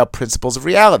sets about principles of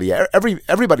reality.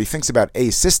 Everybody thinks about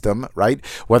a system, right?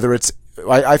 Whether it's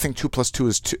I think 2 plus 2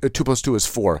 is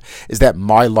 4. Is that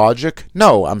my logic?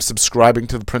 No, I'm subscribing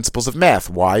to the principles of math.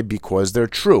 Why? Because they're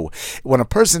true. When a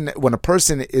person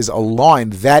is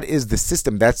aligned, that is the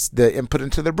system. That's the input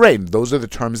into their brain. Those are the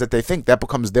terms that they think. That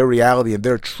becomes their reality and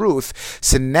their truth.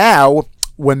 So now,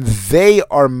 when they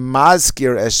are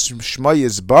mazkir as Shema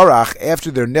Yisbarach,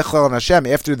 after they're nichlal on Hashem,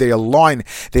 after they align,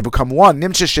 they become one.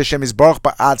 Nimshesh Hashem Yisbarach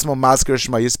ba'atzmo mazkir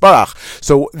Shema Yisbarach.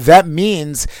 So that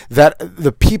means that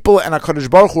the people and HaKadosh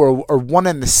Baruch Hu are one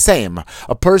and the same.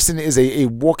 A person is a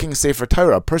walking Sefer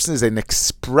Torah. A person is an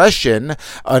expression,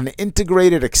 an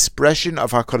integrated expression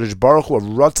of HaKadosh Baruch Hu, of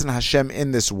Ratzon Hashem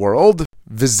in this world.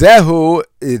 V'zehu,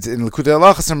 it's in Likutei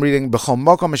Halachos, I'm reading, B'chol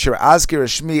mokom asher azkir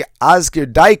shmi azkir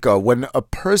daika. When a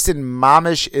person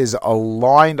mamish is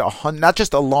aligned, not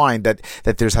just aligned,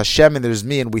 that there's Hashem and there's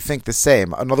me and we think the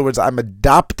same. In other words, I'm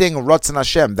adopting Ratzon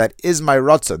Hashem. That is my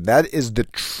Ratzon. That is the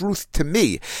truth to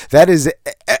me. That is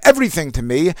everything to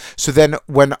me. So then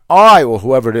when I, or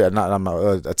whoever it is, I'm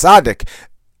a tzaddik,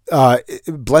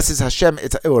 blesses Hashem,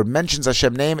 or mentions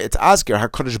Hashem's name, it's Azkir.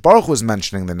 HaKadosh Baruch Hu is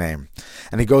mentioning the name.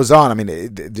 And he goes on, I mean,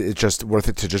 it's just worth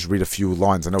it to just read a few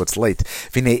lines. I know it's late.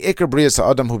 It's an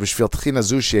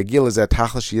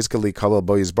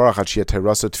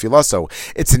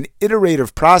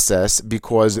iterative process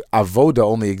because Avoda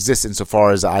only exists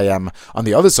insofar as I am on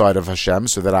the other side of Hashem,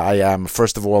 so that I am,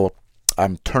 first of all,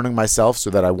 I'm turning myself so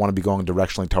that I want to be going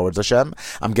directionally towards Hashem.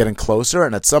 I'm getting closer,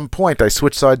 and at some point I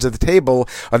switch sides of the table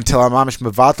until I'm amish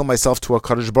mevatel myself to a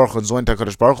Kadosh Baruch Hu and zoin to a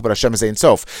Kadosh Baruch Hu, but Hashem is Ein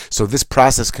Sof. So this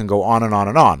process can go on and on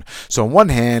and on. So on one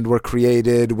hand, we're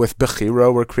created with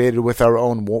Bechira, we're created with our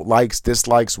own likes,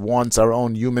 dislikes, wants, our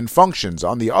own human functions.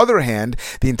 On the other hand,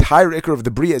 the entire ikar of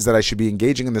the Bria is that I should be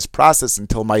engaging in this process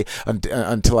until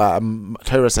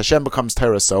Teres Hashem becomes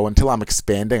Teres So, until I'm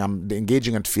expanding, I'm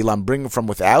engaging in Tefillah, I'm bringing from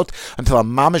without, until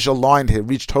I'm mamish aligned, to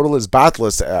reach total is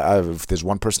batless. If there's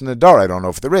one person in the door, I don't know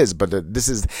if there is, but this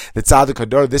is the tzaddik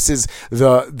hador. This is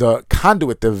the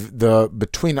conduit, the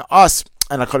between us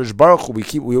and HaKadosh Baruch Hu.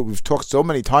 We've talked so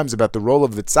many times about the role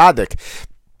of the tzaddik.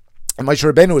 And Moshe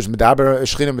Rabbeinu is medaber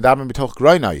shchina medaber mitoch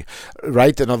groinai,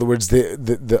 right? In other words,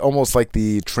 the almost like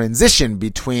the transition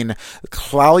between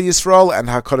Klal Yisrael and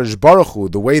Hakadosh Baruch Hu,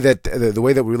 the way that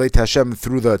we relate to Hashem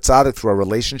through the tzaddik, through our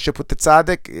relationship with the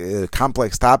tzaddik,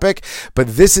 complex topic.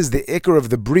 But this is the ikar of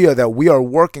the bria, that we are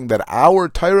working, that our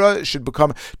Torah should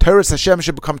become Torah Hashem,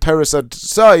 should become Torah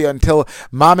Say, until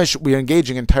mamish we are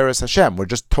engaging in Torah Hashem. We're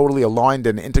just totally aligned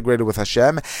and integrated with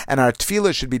Hashem, and our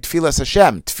tefillah should be tefillah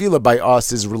Hashem. Tefillah by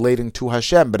us is relating to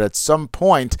Hashem, but at some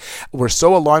point we're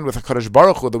so aligned with HaKadosh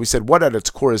Baruch Hu that we said, what at its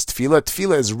core is tefillah?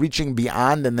 Tefillah is reaching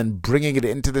beyond and then bringing it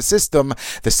into the system,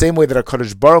 the same way that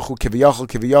HaKadosh Baruch Hu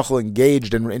kiviyachol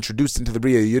engaged and introduced into the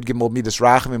Bria Yud Gimel Midas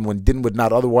Rachamim when din would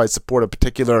not otherwise support a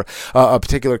particular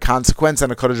consequence,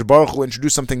 and HaKadosh Baruch Hu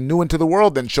introduced something new into the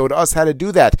world and showed us how to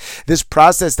do that. This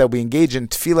process that we engage in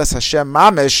tefillah Hashem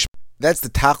mamish, that's the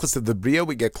tachlis of the Bria.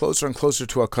 We get closer and closer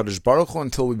to HaKadosh Baruch Hu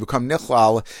until we become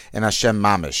nichlal in Hashem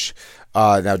mamish.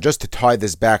 Now, just to tie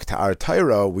this back to our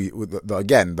Torah,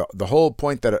 the whole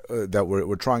point that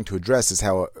we're trying to address is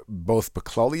how both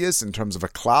Beklalius, in terms of a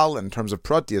klal, in terms of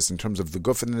protius, in terms of the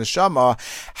guf and the neshama,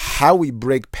 how we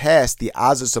break past the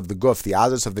azus of the guf, the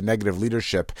azus of the negative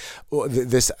leadership,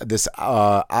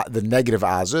 the negative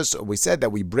azus. We said that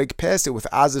we break past it with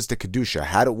azus to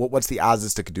kedusha. What's the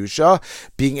azus to kedusha?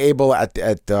 Being able at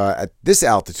this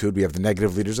altitude, we have the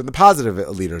negative leaders and the positive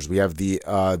leaders. We have the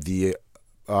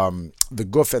the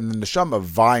guf and the neshama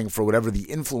vying for whatever the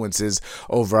influence is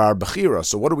over our bechira.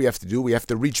 So what do we have to do? We have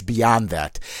to reach beyond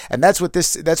that, and that's what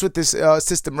this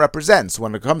system represents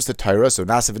when it comes to Torah. So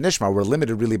Nasav and Nishma, we're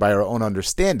limited really by our own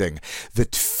understanding. The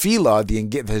tefillah, the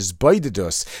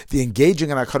hizbaididus, the engaging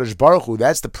in HaKadosh Baruch Hu,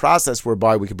 that's the process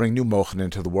whereby we can bring new mochen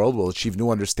into the world. We'll achieve new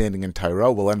understanding in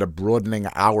Torah. We'll end up broadening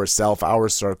our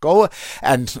circle,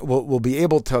 and we'll be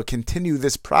able to continue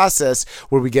this process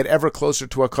where we get ever closer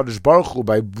to HaKadosh Baruch Hu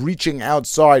by reaching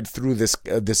outside through this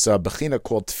bechina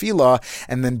called tefillah,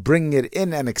 and then bringing it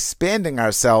in and expanding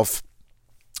ourselves.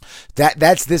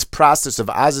 That's this process of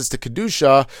Aziz to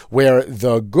Kedusha, where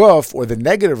the guf, or the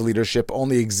negative leadership,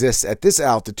 only exists at this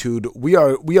altitude. We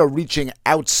are reaching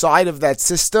outside of that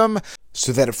system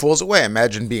so that it falls away.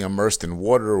 Imagine being immersed in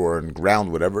water or in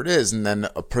ground, whatever it is, and then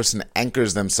a person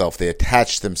anchors themselves, they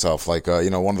attach themselves like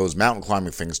one of those mountain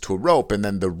climbing things to a rope, and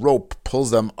then the rope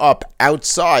pulls them up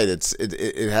outside.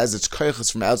 It has its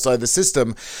koiches from outside the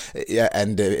system,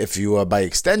 and if you, by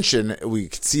extension, we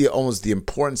can see almost the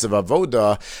importance of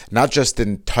avoda, not just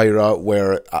in Torah,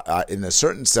 where in a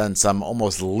certain sense I'm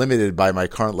almost limited by my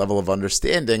current level of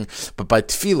understanding, but by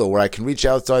tefillah, where I can reach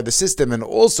outside the system, and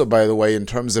also, by the way, in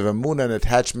terms of emunah and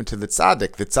attachment to the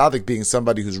tzaddik being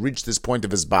somebody who's reached this point of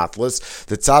his bathless,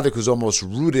 the tzaddik who's almost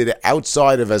rooted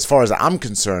outside of, as far as I'm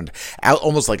concerned,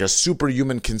 almost like a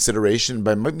superhuman consideration,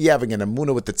 by me having an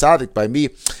emunah with the tzaddik, by me,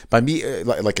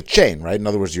 like a chain, right? In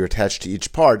other words, you're attached to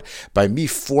each part, by me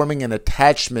forming an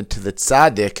attachment to the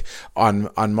tzaddik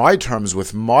on my terms,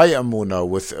 with my emunah,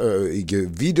 with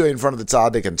video in front of the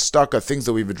tzaddik and staka, things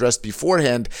that we've addressed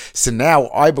beforehand. So now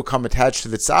I become attached to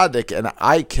the tzaddik, and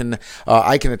I can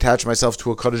attach myself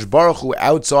to a Kadosh Baruch Hu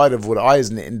outside of what I as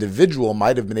an individual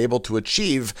might have been able to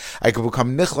achieve. I could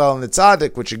become nichlal in the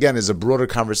tzaddik, which again is a broader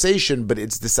conversation, but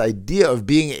it's this idea of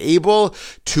being able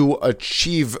to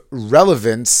achieve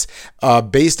relevance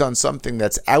based on something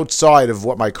that's outside of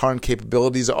what my current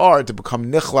capabilities are, to become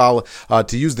nichlal,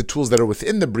 to use the tools that are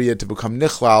within the bria, to become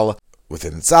nichlal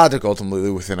within tzaddik,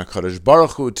 ultimately within a Kadosh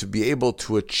Baruch Hu, to be able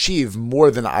to achieve more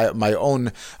than my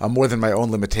own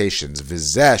limitations.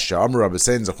 V'zeh she'amar Rabbi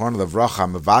Sein Zechron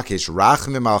Levracha mevakesh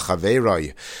rachmim al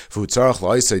chaveiroi v'hu tzarich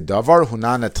la'osei davar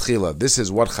hunan atchila. This is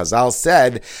what Chazal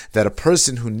said, that a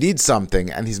person who needs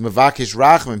something and he's mevakesh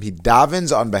rachmim, he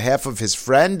davens on behalf of his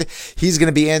friend, he's going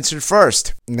to be answered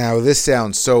first. Now this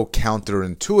sounds so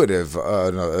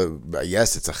counterintuitive.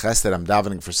 Yes, it's a chesed, I'm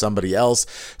davening for somebody else.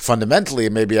 Fundamentally,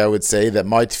 maybe I would say that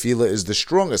my tefillah is the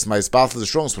strongest, my isbath is the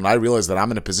strongest. When I realize that I'm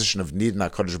in a position of need and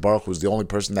HaKadosh Baruch Hu is the only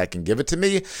person that can give it to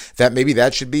me, that maybe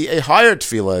that should be a higher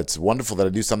tefillah. It's wonderful that I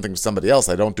do something for somebody else.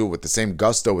 I don't do it with the same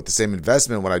gusto, with the same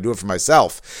investment when I do it for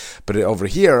myself. But over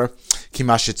here, think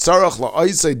about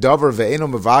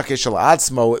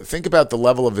the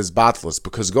level of his bathless,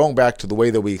 because going back to the way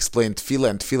that we explain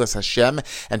tefillah and tefillas Hashem,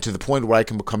 and to the point where I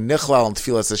can become nichlal and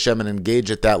tefillas Hashem and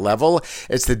engage at that level,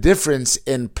 it's the difference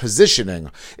in positioning.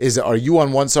 Are you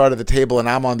on one side of the table and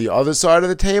I'm on the other side of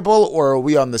the table, or are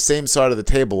we on the same side of the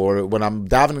table? Or when I'm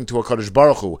davening to HaKadosh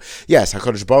Baruch Hu, yes,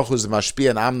 HaKadosh Baruch Hu is the mashpia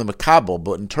and I'm the makabel,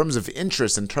 but in terms of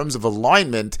interest, in terms of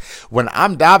alignment, when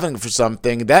I'm davening for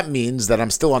something, that means that I'm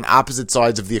still on opposite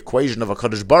sides of the equation of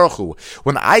HaKadosh Baruch Hu.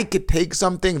 When I could take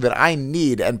something that I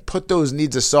need and put those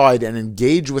needs aside and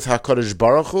engage with HaKadosh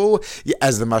Baruch Hu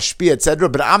as the mashpia, etc.,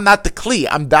 but I'm not the kli,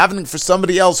 I'm davening for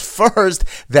somebody else first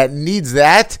that needs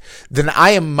that, then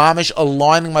I am mamish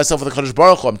aligning myself with the Kadosh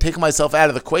Baruch Hu. I'm taking myself out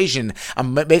of the equation.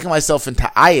 I'm making myself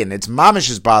into ayin. It's mamish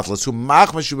his batlus, who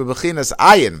machmashu bebechinas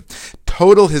ayin.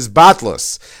 Total his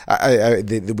batlus.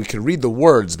 We can read the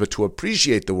words, but to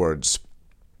appreciate the words,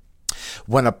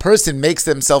 when a person makes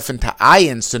themselves into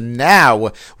ayin, so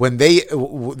now when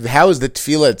how is the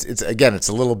tefillah? It's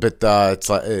a little bit.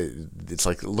 It's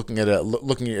like looking at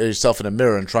yourself in a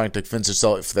mirror and trying to convince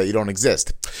yourself that you don't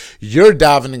exist. You're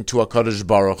davening to HaKadosh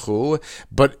Baruch Hu,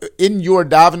 but in your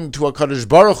davening to HaKadosh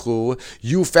Baruch Hu,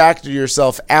 you factor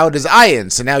yourself out as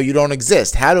ayin. So now you don't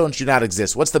exist. How don't you not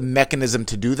exist? What's the mechanism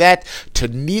to do that? To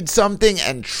need something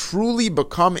and truly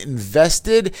become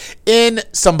invested in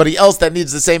somebody else that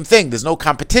needs the same thing. There's no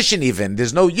competition even.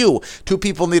 There's no you. Two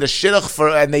people need a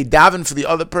shidduch and they daven for the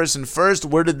other person first.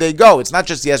 Where did they go? It's not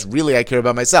just, yes, really I care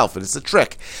about myself, but it's a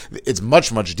trick. It's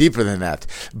much, much deeper than that.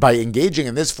 By engaging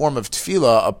in this form of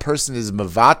tefillah, a person is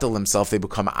mevatel himself. They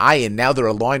become ayin. Now they're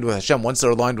aligned with Hashem. Once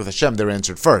they're aligned with Hashem, they're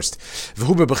answered first.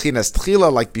 V'hu bebechinas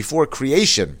tchila, like before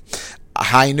creation.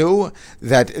 Hainu,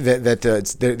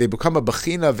 they become a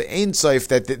bechina of Ein Sof,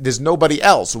 that there's nobody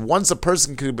else. Once a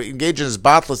person can engage in his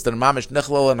batlas, then mamish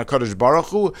nechlal and HaKadosh Baruch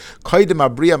Hu, koydem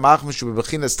abriya machmishu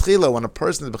bebechinas tchila, when a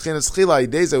person is bechinas tchila,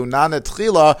 ideze unana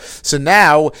tchila, so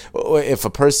now, if a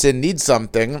person needs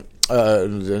something,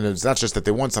 and it's not just that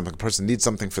they want something. A person needs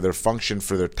something for their function,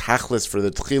 for their tachlis, for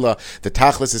the tchila. The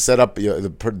tachlis is set up.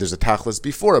 There's a tachlis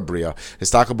before a bria.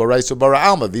 Histaka baraisu bara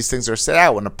alma. These things are set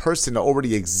out when a person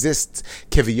already exists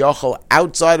kiviyachol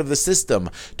outside of the system.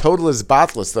 Total is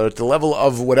batlis. They're at the level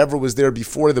of whatever was there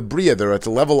before the bria. They're at the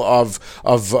level of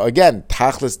again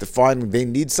tachlis defining they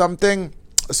need something.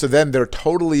 So then they're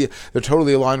totally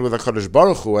aligned with HaKadosh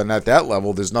Baruch Hu, and at that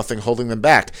level, there's nothing holding them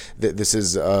back. This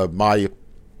is my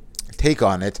take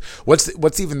on it.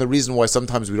 What's even the reason why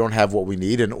sometimes we don't have what we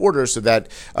need in order, so that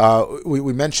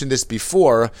we mentioned this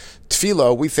before.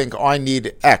 Tefillah, we think I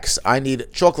need X, I need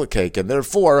chocolate cake, and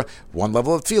therefore one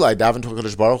level of tefillah, I daven to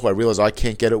HaKadosh Baruch Hu, I realize I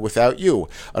can't get it without you.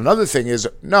 Another thing is,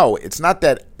 no, it's not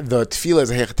that the tefillah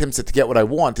is a hechatimtza to get what I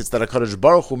want, it's that HaKadosh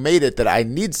Baruch Hu made it that I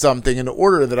need something in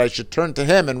order that I should turn to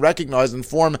Him and recognize and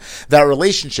form that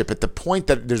relationship. At the point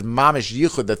that there's mamish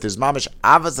yichud, that there's mamish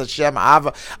avas Hashem,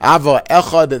 ava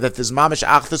echad, that there's mamish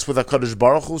achdus with HaKadosh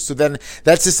Baruch Hu, so then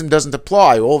that system doesn't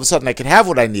apply. All of a sudden I can have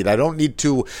what I need. I don't need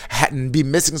to be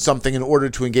missing something in order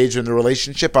to engage in the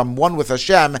relationship. I'm one with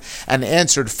Hashem and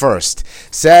answered first.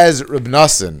 Says Reb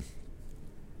Nosson.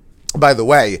 By the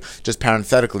way, just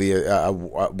parenthetically,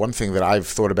 one thing that I've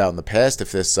thought about in the past,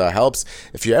 if this helps,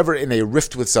 if you're ever in a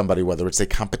rift with somebody, whether it's a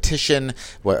competition,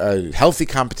 a healthy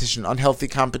competition, unhealthy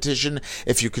competition,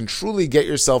 if you can truly get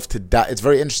yourself to it's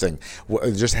very interesting,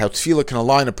 just how tefillah can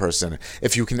align a person.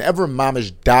 If you can ever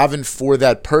mamish daven for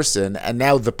that person, and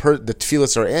now the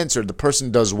tefillahs are answered, the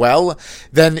person does well,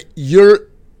 then you're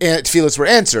tefillahs were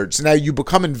answered. So now you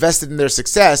become invested in their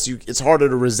success. It's harder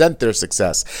to resent their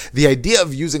success. The idea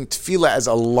of using tefillah as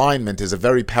alignment is a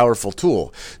very powerful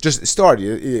tool. Just start.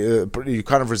 You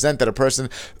kind of resent that a person,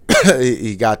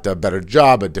 he got a better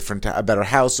job, a better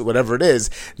house, whatever it is.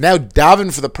 Now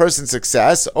daven for the person's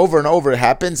success. Over and over it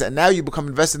happens, and now you become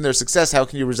invested in their success. How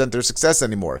can you resent their success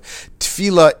anymore?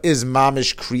 Tefillah is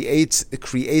mamish,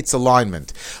 creates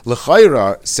alignment.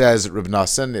 L'chayra, says Reb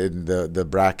Nosson in the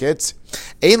brackets,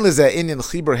 it would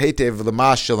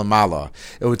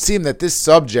seem that this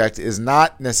subject is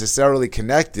not necessarily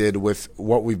connected with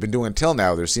what we've been doing until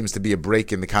now. There seems to be a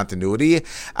break in the continuity.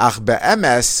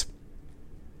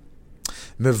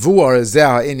 If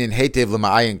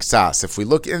we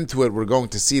look into it, we're going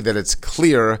to see that it's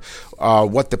clear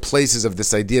what the places of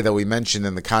this idea that we mentioned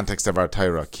in the context of our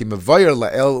Torah.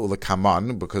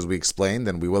 Because we explained,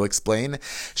 and we will explain,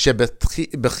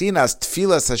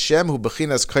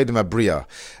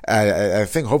 I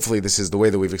think hopefully this is the way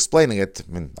that we've explaining it.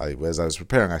 As I was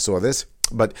preparing, I saw this.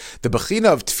 But the bechina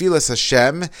of Tfilas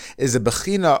Hashem is a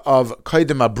bechina of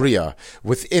Kaidem Abriya.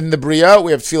 Within the Briya,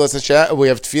 we have Tfilas Hashem, we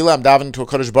have Tfilah, I'm davening to a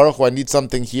Kadosh Baruch Hu, I need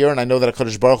something here, and I know that a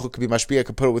Kadosh Baruch Hu could be mashpia, I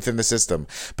could put it within the system.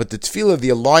 But the Tfilah, the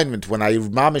alignment, when I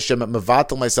mamish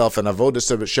mevatel myself and avodah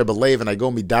shebelev, and I go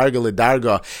midarga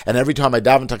ledarga, and every time I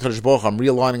daven to Kadosh Baruch Hu, I'm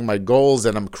realigning my goals,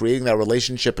 and I'm creating that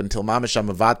relationship until mamish I'm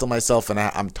mevatel myself, and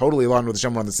I'm totally aligned with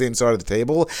Hashem, we're on the same side of the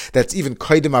table. That's even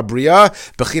Kaidem Abriya,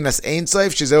 bechinas Ein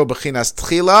Sof, shezeu bechinas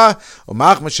Tchila,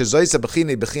 umach mishezoysa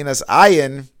bechini bechinas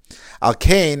ayin, al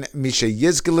kain mishe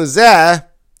yizgelezeh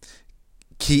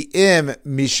ki im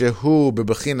mishehu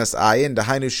bebechinas ayin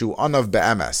dahainu shu anav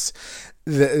be'emes.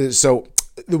 So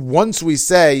once we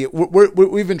say,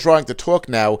 we've been trying to talk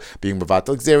now, being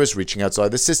Mavatal Xeris, reaching outside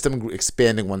the system,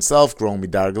 expanding oneself, growing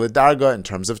Midarga Ledarga, in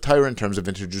terms of Torah, in terms of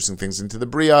introducing things into the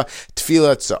Bria,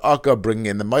 Tefillah, Tza'aka, bringing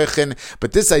in the Moichin.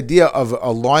 But this idea of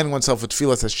aligning oneself with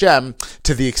Tefillah Hashem,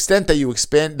 to the extent that you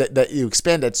expand, that you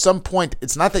expand at some point,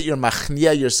 it's not that you're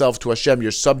machnia yourself to Hashem,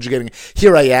 you're subjugating,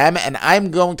 here I am, and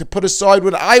I'm going to put aside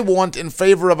what I want in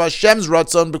favor of Hashem's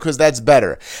Ratzon, because that's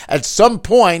better. At some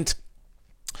point,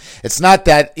 it's not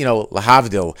that,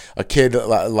 lahavdil, a kid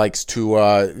likes to,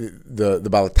 the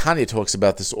Balatanya talks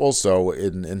about this also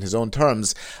in his own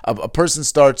terms. A person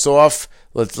starts off,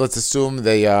 let's assume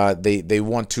they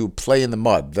want to play in the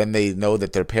mud. Then they know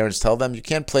that their parents tell them, you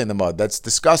can't play in the mud, that's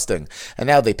disgusting. And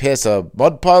now they pass a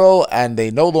mud puddle, and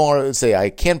they no longer say, I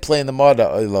can't play in the mud.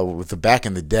 Back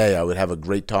in the day, I would have a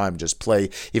great time, just play,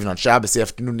 even on Shabbos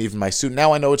afternoon, even my suit.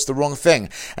 Now I know it's the wrong thing.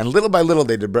 And little by little,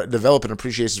 they develop an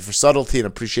appreciation for subtlety, an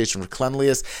appreciation for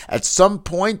cleanliness. At some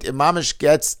point, Imamish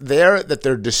gets there that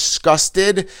they're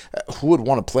disgusted. Who would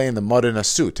want to play in the mud in a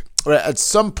suit? At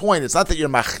some point, it's not that you're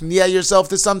machnia yourself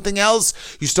to something else.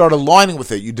 You start aligning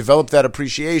with it. You develop that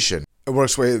appreciation. It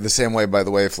works the same way, by the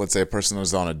way, if let's say a person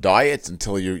is on a diet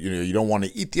until you don't want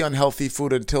to eat the unhealthy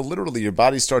food until literally your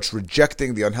body starts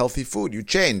rejecting the unhealthy food. You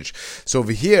change. So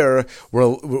over here,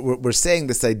 we're saying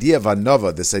this idea of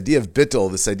anava, this idea of bittul,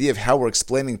 this idea of how we're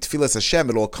explaining tefillas Hashem.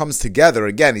 It all comes together.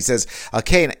 Again, he says,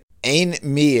 Alkein, Ein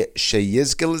mi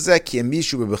sheyizkel zeh ki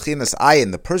mishu bebechinas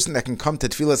ayin. The person that can come to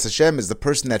tefillas Hashem is the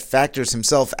person that factors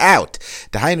himself out.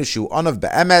 Dahainu shu onav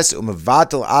beemes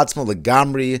umevatel atzmo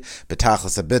legamri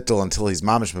betachlas habitul, until he's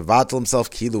mamish mevatel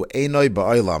himself kilu einoi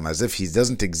ba'olam, as if he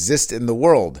doesn't exist in the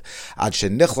world. Ad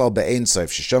shenichlal be'ein soif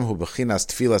sheshem hu bechinas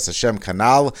tefillas Hashem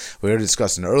kanal. We already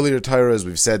discussed in earlier Torahs.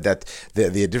 We've said that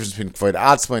the difference between kvoid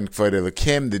atzmo and kvoid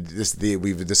elokim.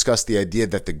 We've discussed the idea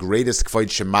that the greatest kvoid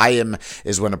shemayim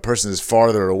is when a person is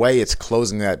farther away. It's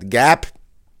closing that gap.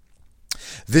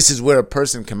 This is where a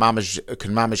person can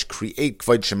mamish create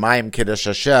kvoid shemayim kiddush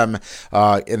Hashem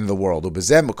in the world.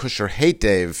 Ubezem ukusher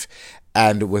heitev.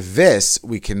 And with this,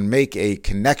 we can make a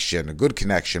connection, a good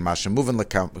connection. Masha moving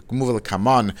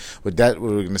lekaman. With that, we're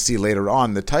going to see later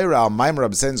on. The Torah al Maimer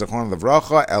Absen Zachon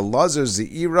Levracha Elazar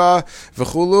Zeira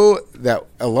v'chulu. That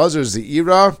Elazar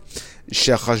Zeira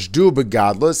shechashdu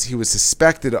begadlus, he was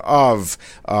suspected of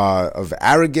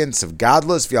arrogance, of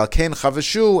godless, v'alkein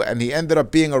chavashu, and he ended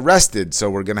up being arrested. So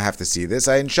we're going to have to see this.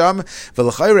 Ayin sham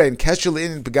v'lechayre in keshel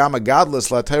in pegama godless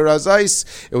la Torah zais.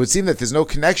 It would seem that there's no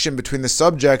connection between the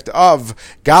subject of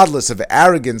godless, of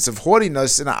arrogance, of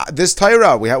haughtiness, and this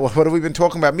Torah. What have we been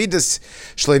talking about? Midas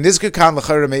shlei nizkakan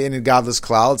lechayre me'in in godless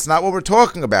klal. It's not what we're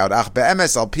talking about. Ach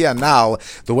be'emes al pi anal,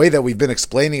 the way that we've been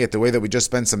explaining it, the way that we just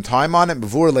spent some time on it,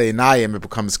 before le'inai. It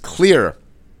becomes clearly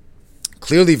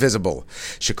visible.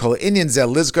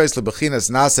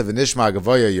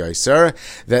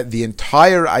 That the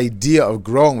entire idea of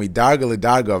growing midarga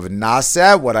lidarga of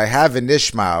nasa, what I have in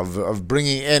nishma, of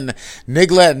bringing in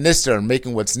nigla and nister, and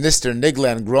making what's nister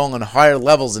nigla and growing on higher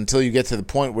levels until you get to the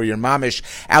point where you're mamish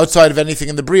outside of anything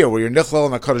in the bria, where you're nichlal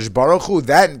and HaKadosh Baruch Hu.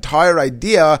 That entire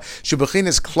idea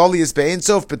shubachinas klalius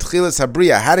be'ensof betchilas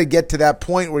habriya. How to get to that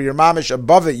point where you're mamish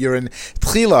above it? You're in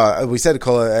tchila. We said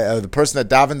the person that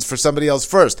davens for somebody else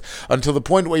first, until the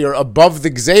point where you're above the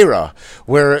gzeira,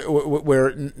 where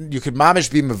you could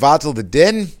mamish be mevatel the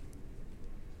din.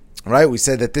 Right, we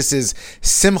said that this is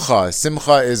simcha.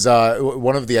 Simcha is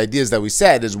one of the ideas that we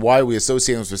said is why we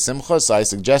associate this with simcha. So I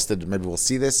suggested, maybe we'll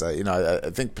see this. I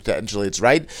think potentially it's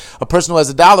right. A person who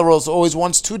has $1 also always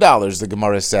wants $2. The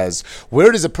Gemara says,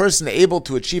 where is a person able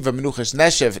to achieve a menuchas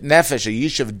nefesh, a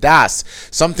yishav das,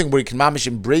 something where he can mamish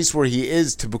embrace where he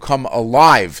is to become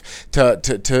alive, to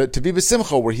be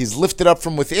besimcha, where he's lifted up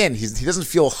from within. He doesn't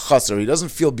feel chasser, he doesn't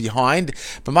feel behind.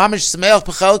 But mamish semeach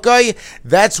b'chelkai,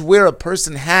 that's where a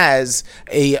person has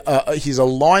he's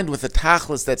aligned with a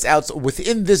tachlis that's out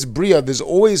within this bria. There's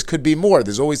always could be more.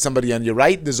 There's always somebody on your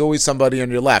right. There's always somebody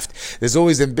on your left. There's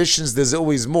always ambitions. There's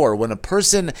always more. When a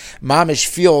person mamish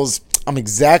feels, I'm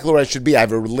exactly where I should be, I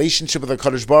have a relationship with the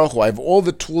HaKadosh Baruch Hu, I have all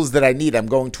the tools that I need, I'm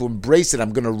going to embrace it,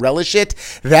 I'm going to relish it,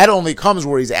 that only comes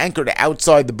where he's anchored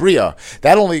outside the bria.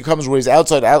 That only comes where he's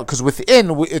outside, because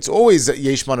within, it's always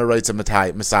Yesh Mana Rights and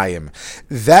Messiah.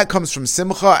 That comes from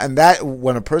simcha, and that,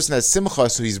 when a person has simcha,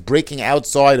 so he's breaking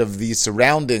outside of these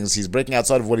surroundings, he's breaking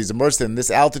outside of what he's immersed in, this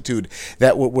altitude,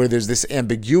 that where there's this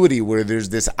ambiguity, where there's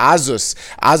this azus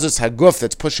haguf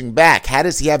that's pushing back. How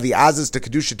does he have the azus to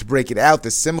kedusha to break it out, the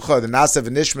simcha, the nasav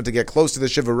and nishma, to get close to the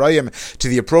shivarayim, to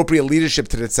the appropriate leadership,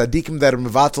 to the tzaddikim that are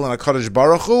mevatel and HaKadosh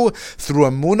Baruch Hu, through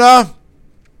emunah?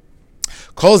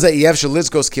 It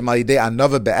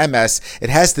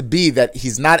has to be that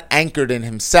he's not anchored in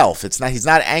himself. He's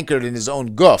not anchored in his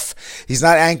own guf. He's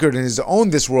not anchored in his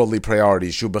own this worldly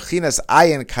priorities. But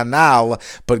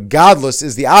godless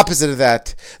is the opposite of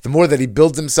that. The more that he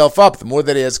builds himself up, the more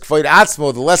that he has kvoid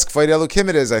atzmo, the less kvoid elokim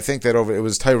it is. I think that it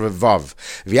was Torah Vav.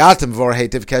 The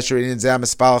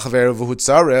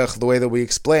way that we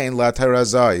explain la Torah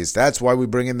zayis. That's why we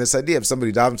bring in this idea of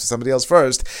somebody davens to somebody else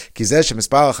first. The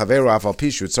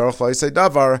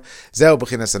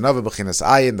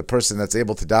person that's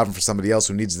able to daven for somebody else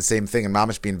who needs the same thing and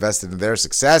mamish be invested in their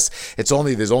success,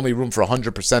 there's only room for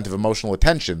 100% of emotional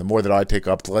attention. The more that I take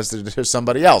up, the less there's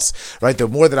somebody else, right? The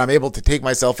more that I'm able to take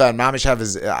myself out and mamish have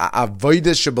his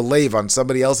avodas shebelev on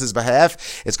somebody else's behalf,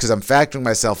 it's because I'm factoring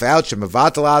myself out.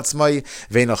 Shemavatel atzmai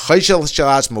ve'ino chayshel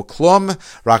shalatzmo klum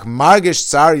rak margish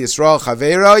tsar yisrael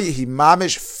chaveroi. He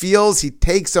mamish feels, he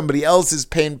takes somebody else's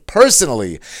pain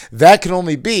personally. That can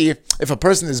only be if a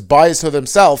person is biased to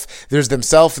themselves. There's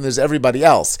themselves and there's everybody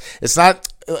else. It's not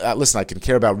listen, I can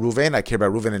care about Reuven, I care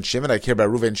about Reuven and Shimon, I care about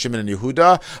Reuven, Shimon, and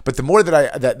Yehuda, but the more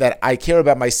that I care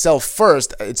about myself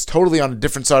first, it's totally on a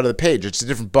different side of the page. It's a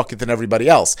different bucket than everybody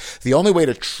else. The only way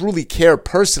to truly care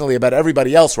personally about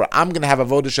everybody else, where I'm going to have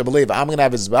Avodah Shabalev, I'm going to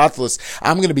have Hizbatlus,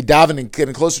 I'm going to be davening,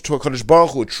 getting closer to a Kodesh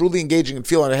Baruch Hu, truly engaging and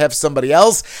feeling I have somebody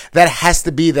else, that has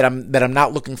to be that I'm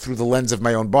not looking through the lens of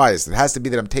my own bias. It has to be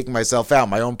that I'm taking myself out,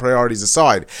 my own priorities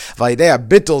aside. Through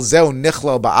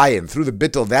the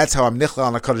bittul, that's how I'm nichlal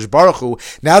on a Kodesh Baruch Hu.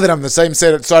 Now that I'm on the same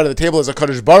side of the table as a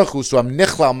Kodesh Baruch Hu, so I'm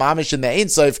nichlal mamish in the Ein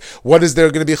Sof, what is there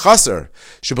going to be chaser?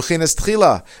 Shebechinas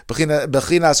tchila,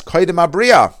 bechinas koidem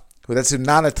abriya. That's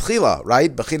nana tchila,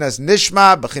 right? Bechinas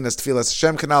nishma, bechinas tfilas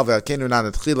Hashem kanal, ve'akenu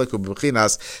nana tchila, ku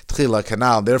bechinas tchila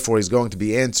kanal. Therefore, he's going to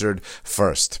be answered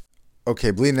first.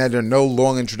 Okay, Bli Neder, no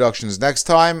long introductions next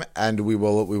time, and we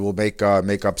will make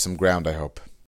up some ground, I hope.